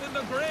half in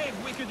the grave,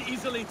 we could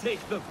easily take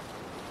them.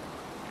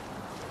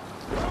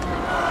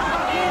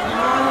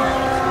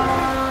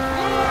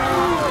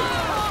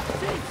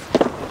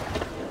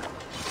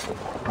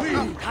 We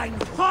can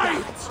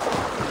fight!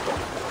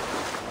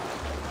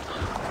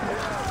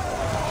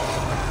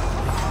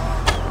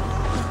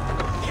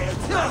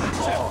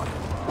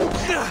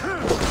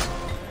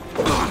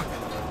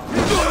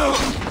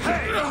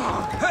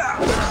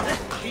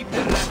 Keep the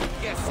rabbit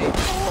guessing.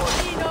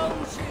 He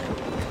knows you.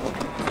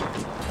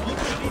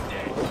 Already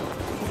dead.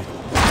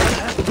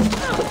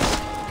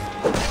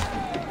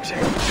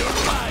 Change your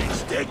mind,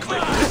 stay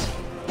quick!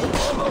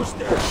 Almost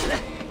there.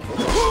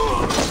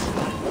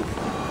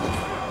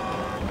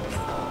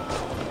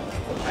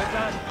 We're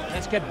done.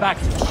 Let's get back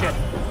to the ship.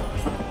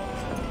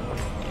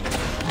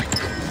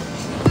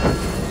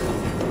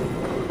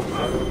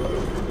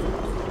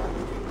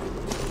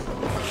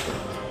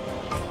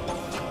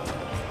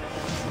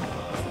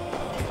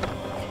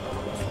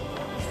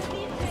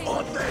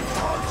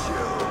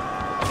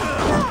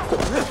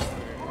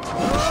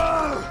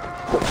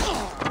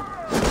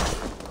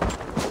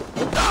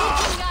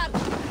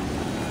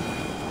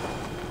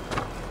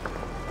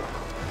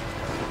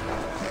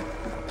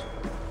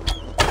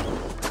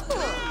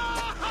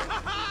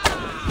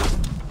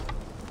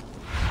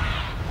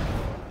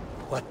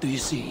 What do you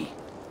see?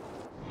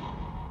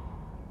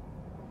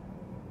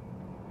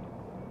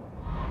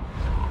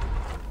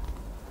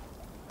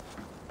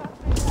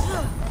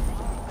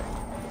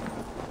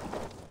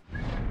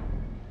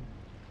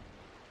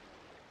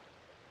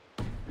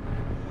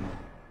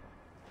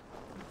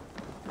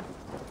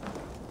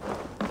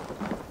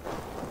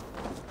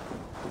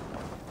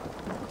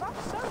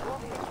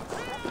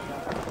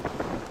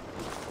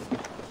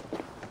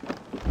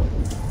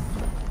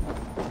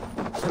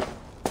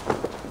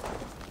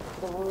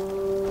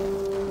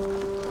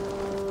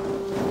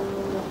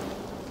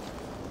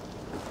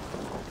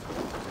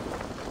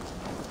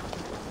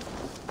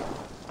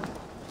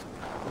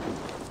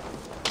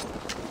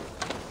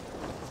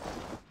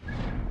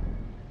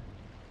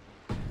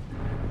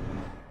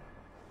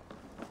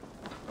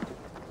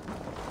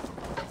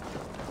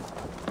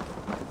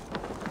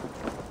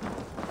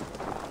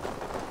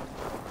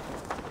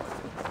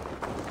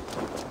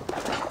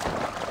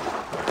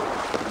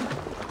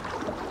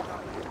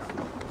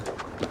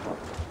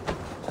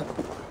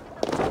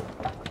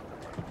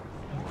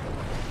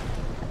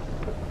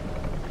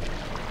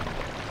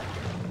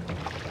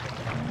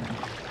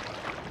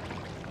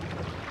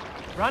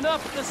 Run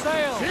up the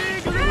sail!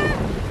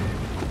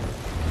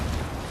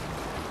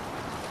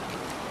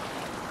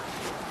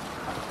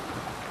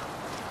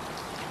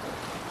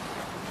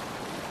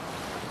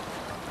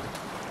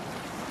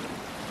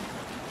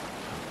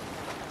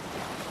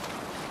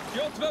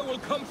 Kjotve will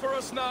come for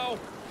us now,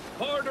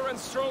 harder and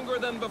stronger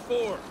than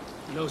before.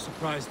 No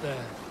surprise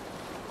there.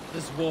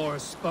 This war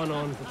has spun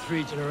on for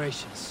 3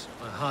 generations.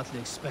 I hardly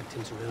expect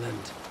him to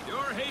relent.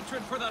 Your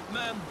hatred for that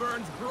man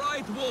burns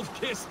bright,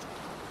 wolf-kissed.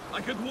 I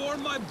could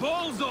warm my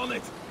balls on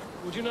it!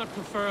 Would you not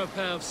prefer a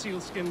pair of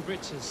sealskin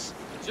breeches?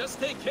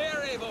 Just take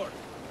care, Eivor.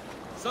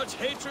 Such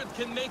hatred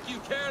can make you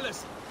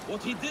careless.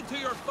 What he did to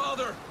your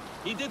father,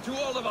 he did to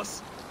all of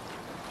us.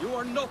 You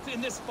are not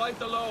in this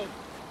fight alone.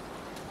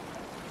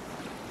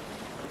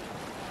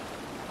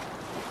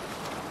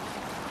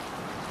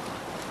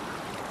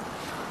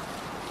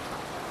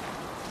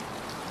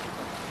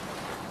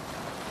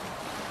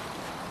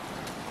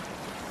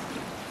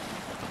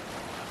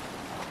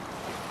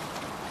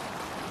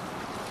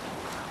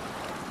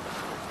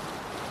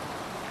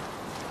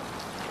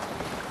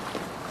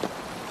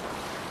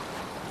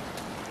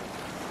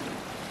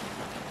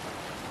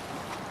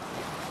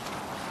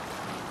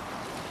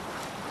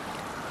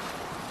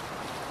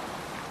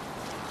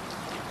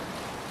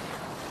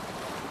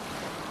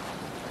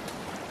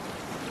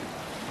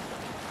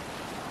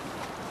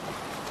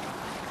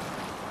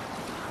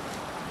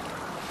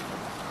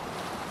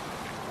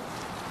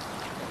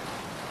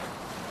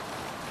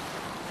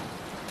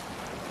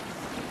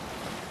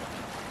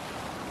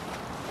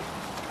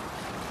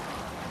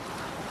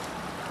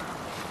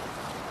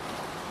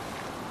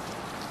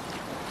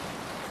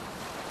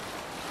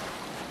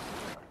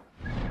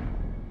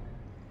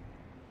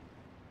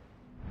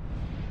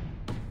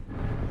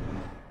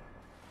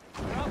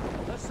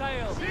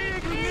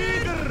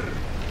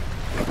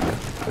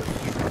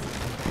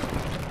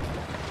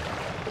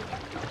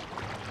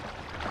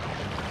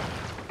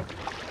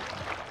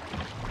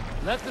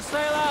 Let the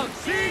sail out!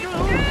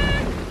 Seagull!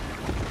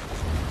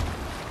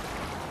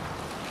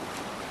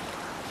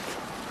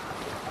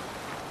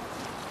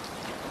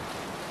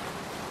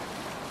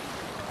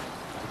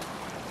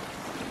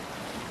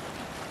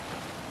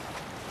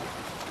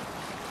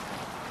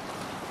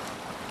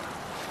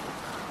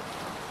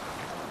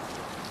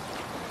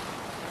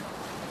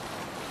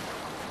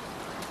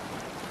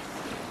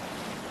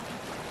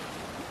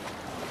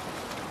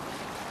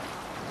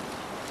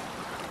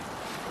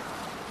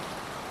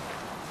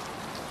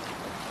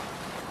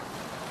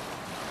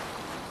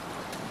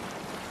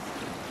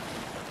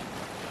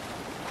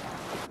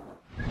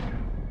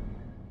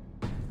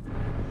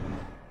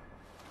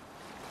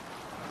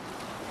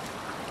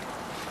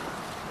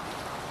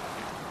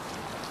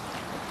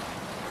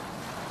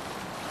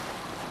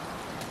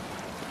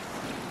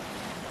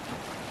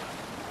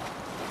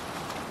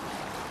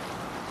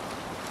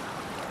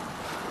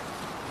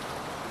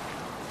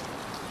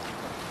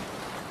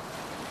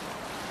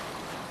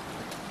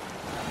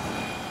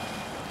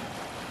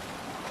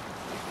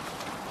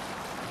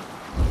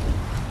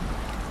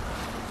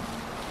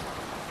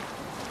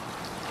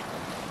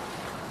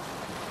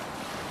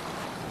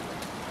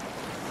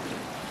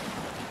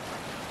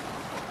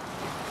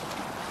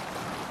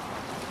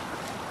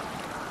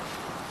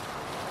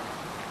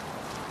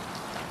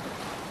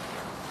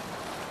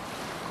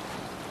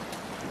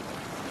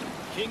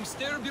 King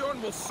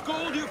Styrbjorn will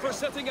scold you for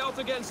setting out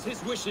against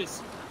his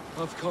wishes.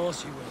 Of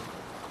course he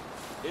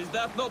will. Is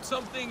that not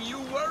something you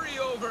worry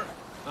over?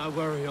 I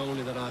worry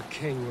only that our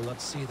king will not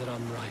see that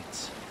I'm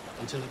right,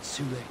 until it's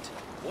too late.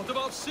 What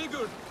about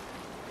Sigurd?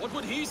 What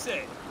would he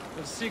say?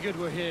 If Sigurd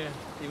were here,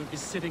 he would be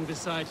sitting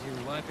beside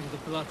you, wiping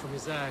the blood from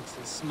his axe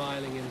and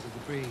smiling into the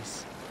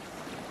breeze.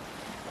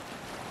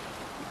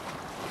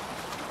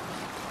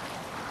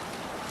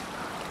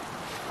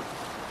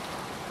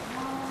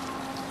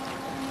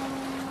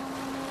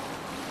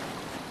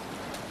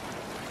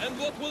 And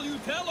what will you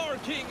tell our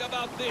king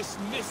about this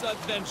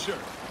misadventure?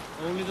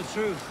 Only the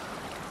truth.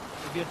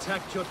 We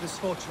attacked Kjotve's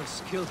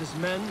fortress, killed his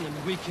men,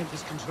 and weakened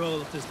his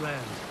control of this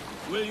land.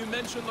 Will you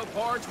mention the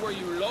part where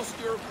you lost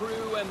your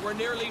crew and were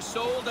nearly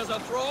sold as a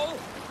thrall?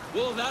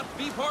 Will that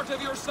be part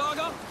of your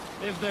saga?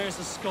 If there's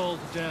a skald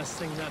who dares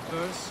sing that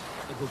verse,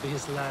 it will be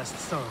his last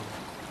song.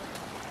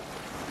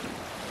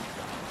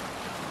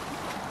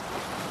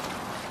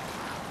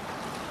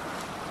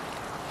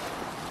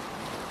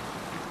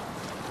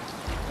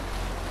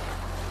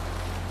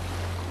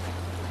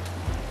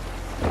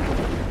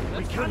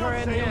 We're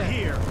in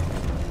here.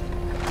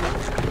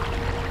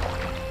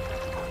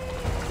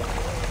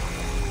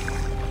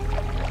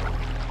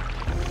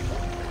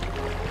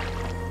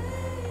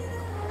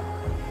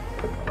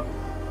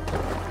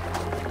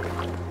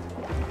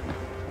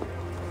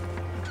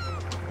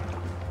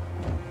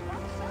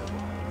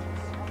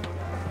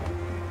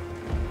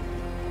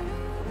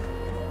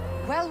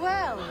 Well,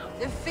 well,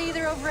 the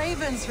feeder of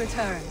ravens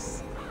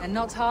returns, and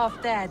not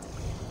half dead.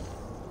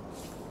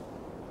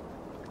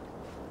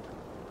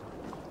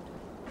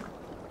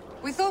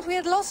 We thought we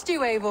had lost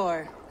you,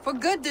 Eivor. For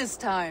good this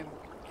time.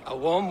 A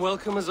warm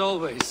welcome as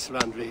always,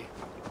 Randvi.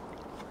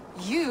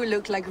 You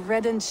look like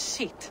reddened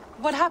shit.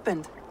 What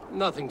happened?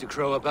 Nothing to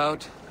crow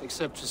about,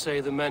 except to say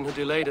the men who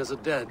delayed us are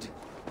dead.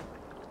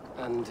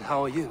 And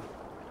how are you?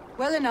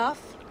 Well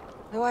enough.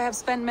 Though I have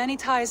spent many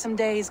tiresome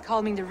days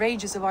calming the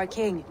rages of our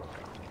king.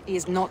 He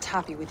is not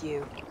happy with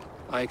you.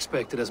 I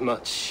expected as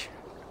much.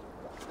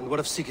 And what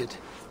of Sigurd?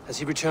 Has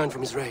he returned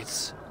from his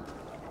raids?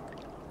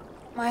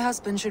 My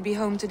husband should be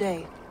home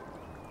today.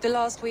 The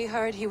last we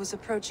heard, he was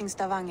approaching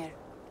Stavanger.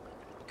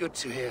 Good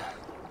to hear.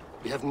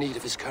 We have need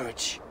of his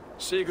courage.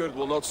 Sigurd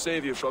will not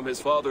save you from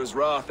his father's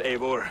wrath,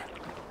 Eivor.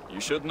 You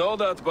should know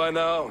that by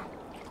now.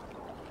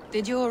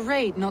 Did your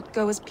raid not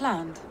go as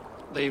planned?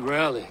 They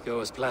rarely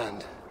go as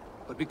planned.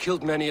 But we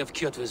killed many of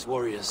Kjotve's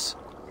warriors.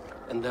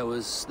 And there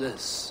was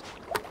this.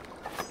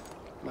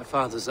 My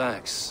father's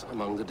axe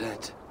among the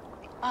dead.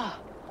 Ah.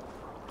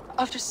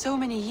 After so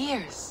many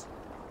years.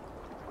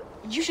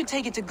 You should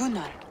take it to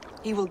Gunnar.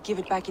 He will give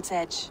it back its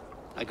edge.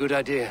 A good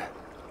idea.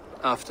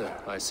 After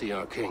I see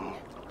our king.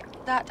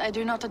 That I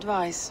do not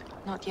advise.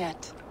 Not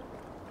yet.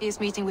 He is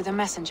meeting with a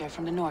messenger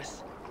from the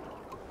north.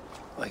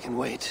 I can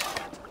wait.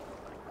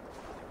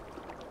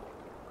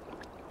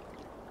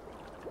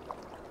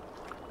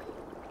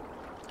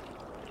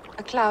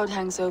 A cloud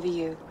hangs over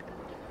you.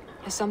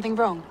 Is something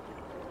wrong?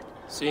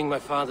 Seeing my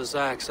father's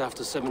axe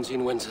after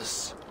 17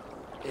 winters.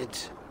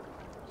 It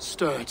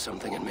stirred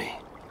something in me.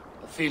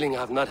 A feeling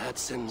I've not had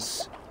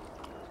since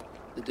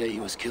the day he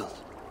was killed.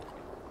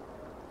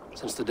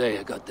 Since the day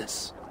I got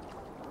this.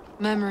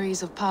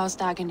 Memories of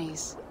past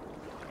agonies.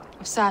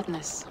 Of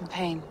sadness and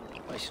pain.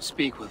 I should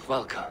speak with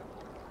Valka.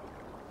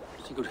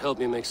 She could help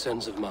me make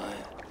sense of my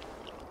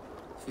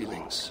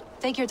feelings.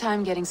 Take your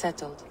time getting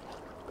settled.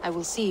 I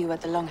will see you at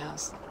the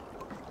Longhouse.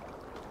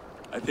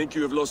 I think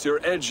you have lost your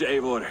edge,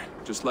 Eivor.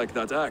 Just like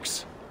that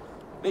axe.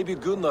 Maybe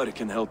Gunnar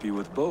can help you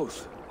with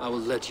both. I will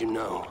let you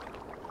know.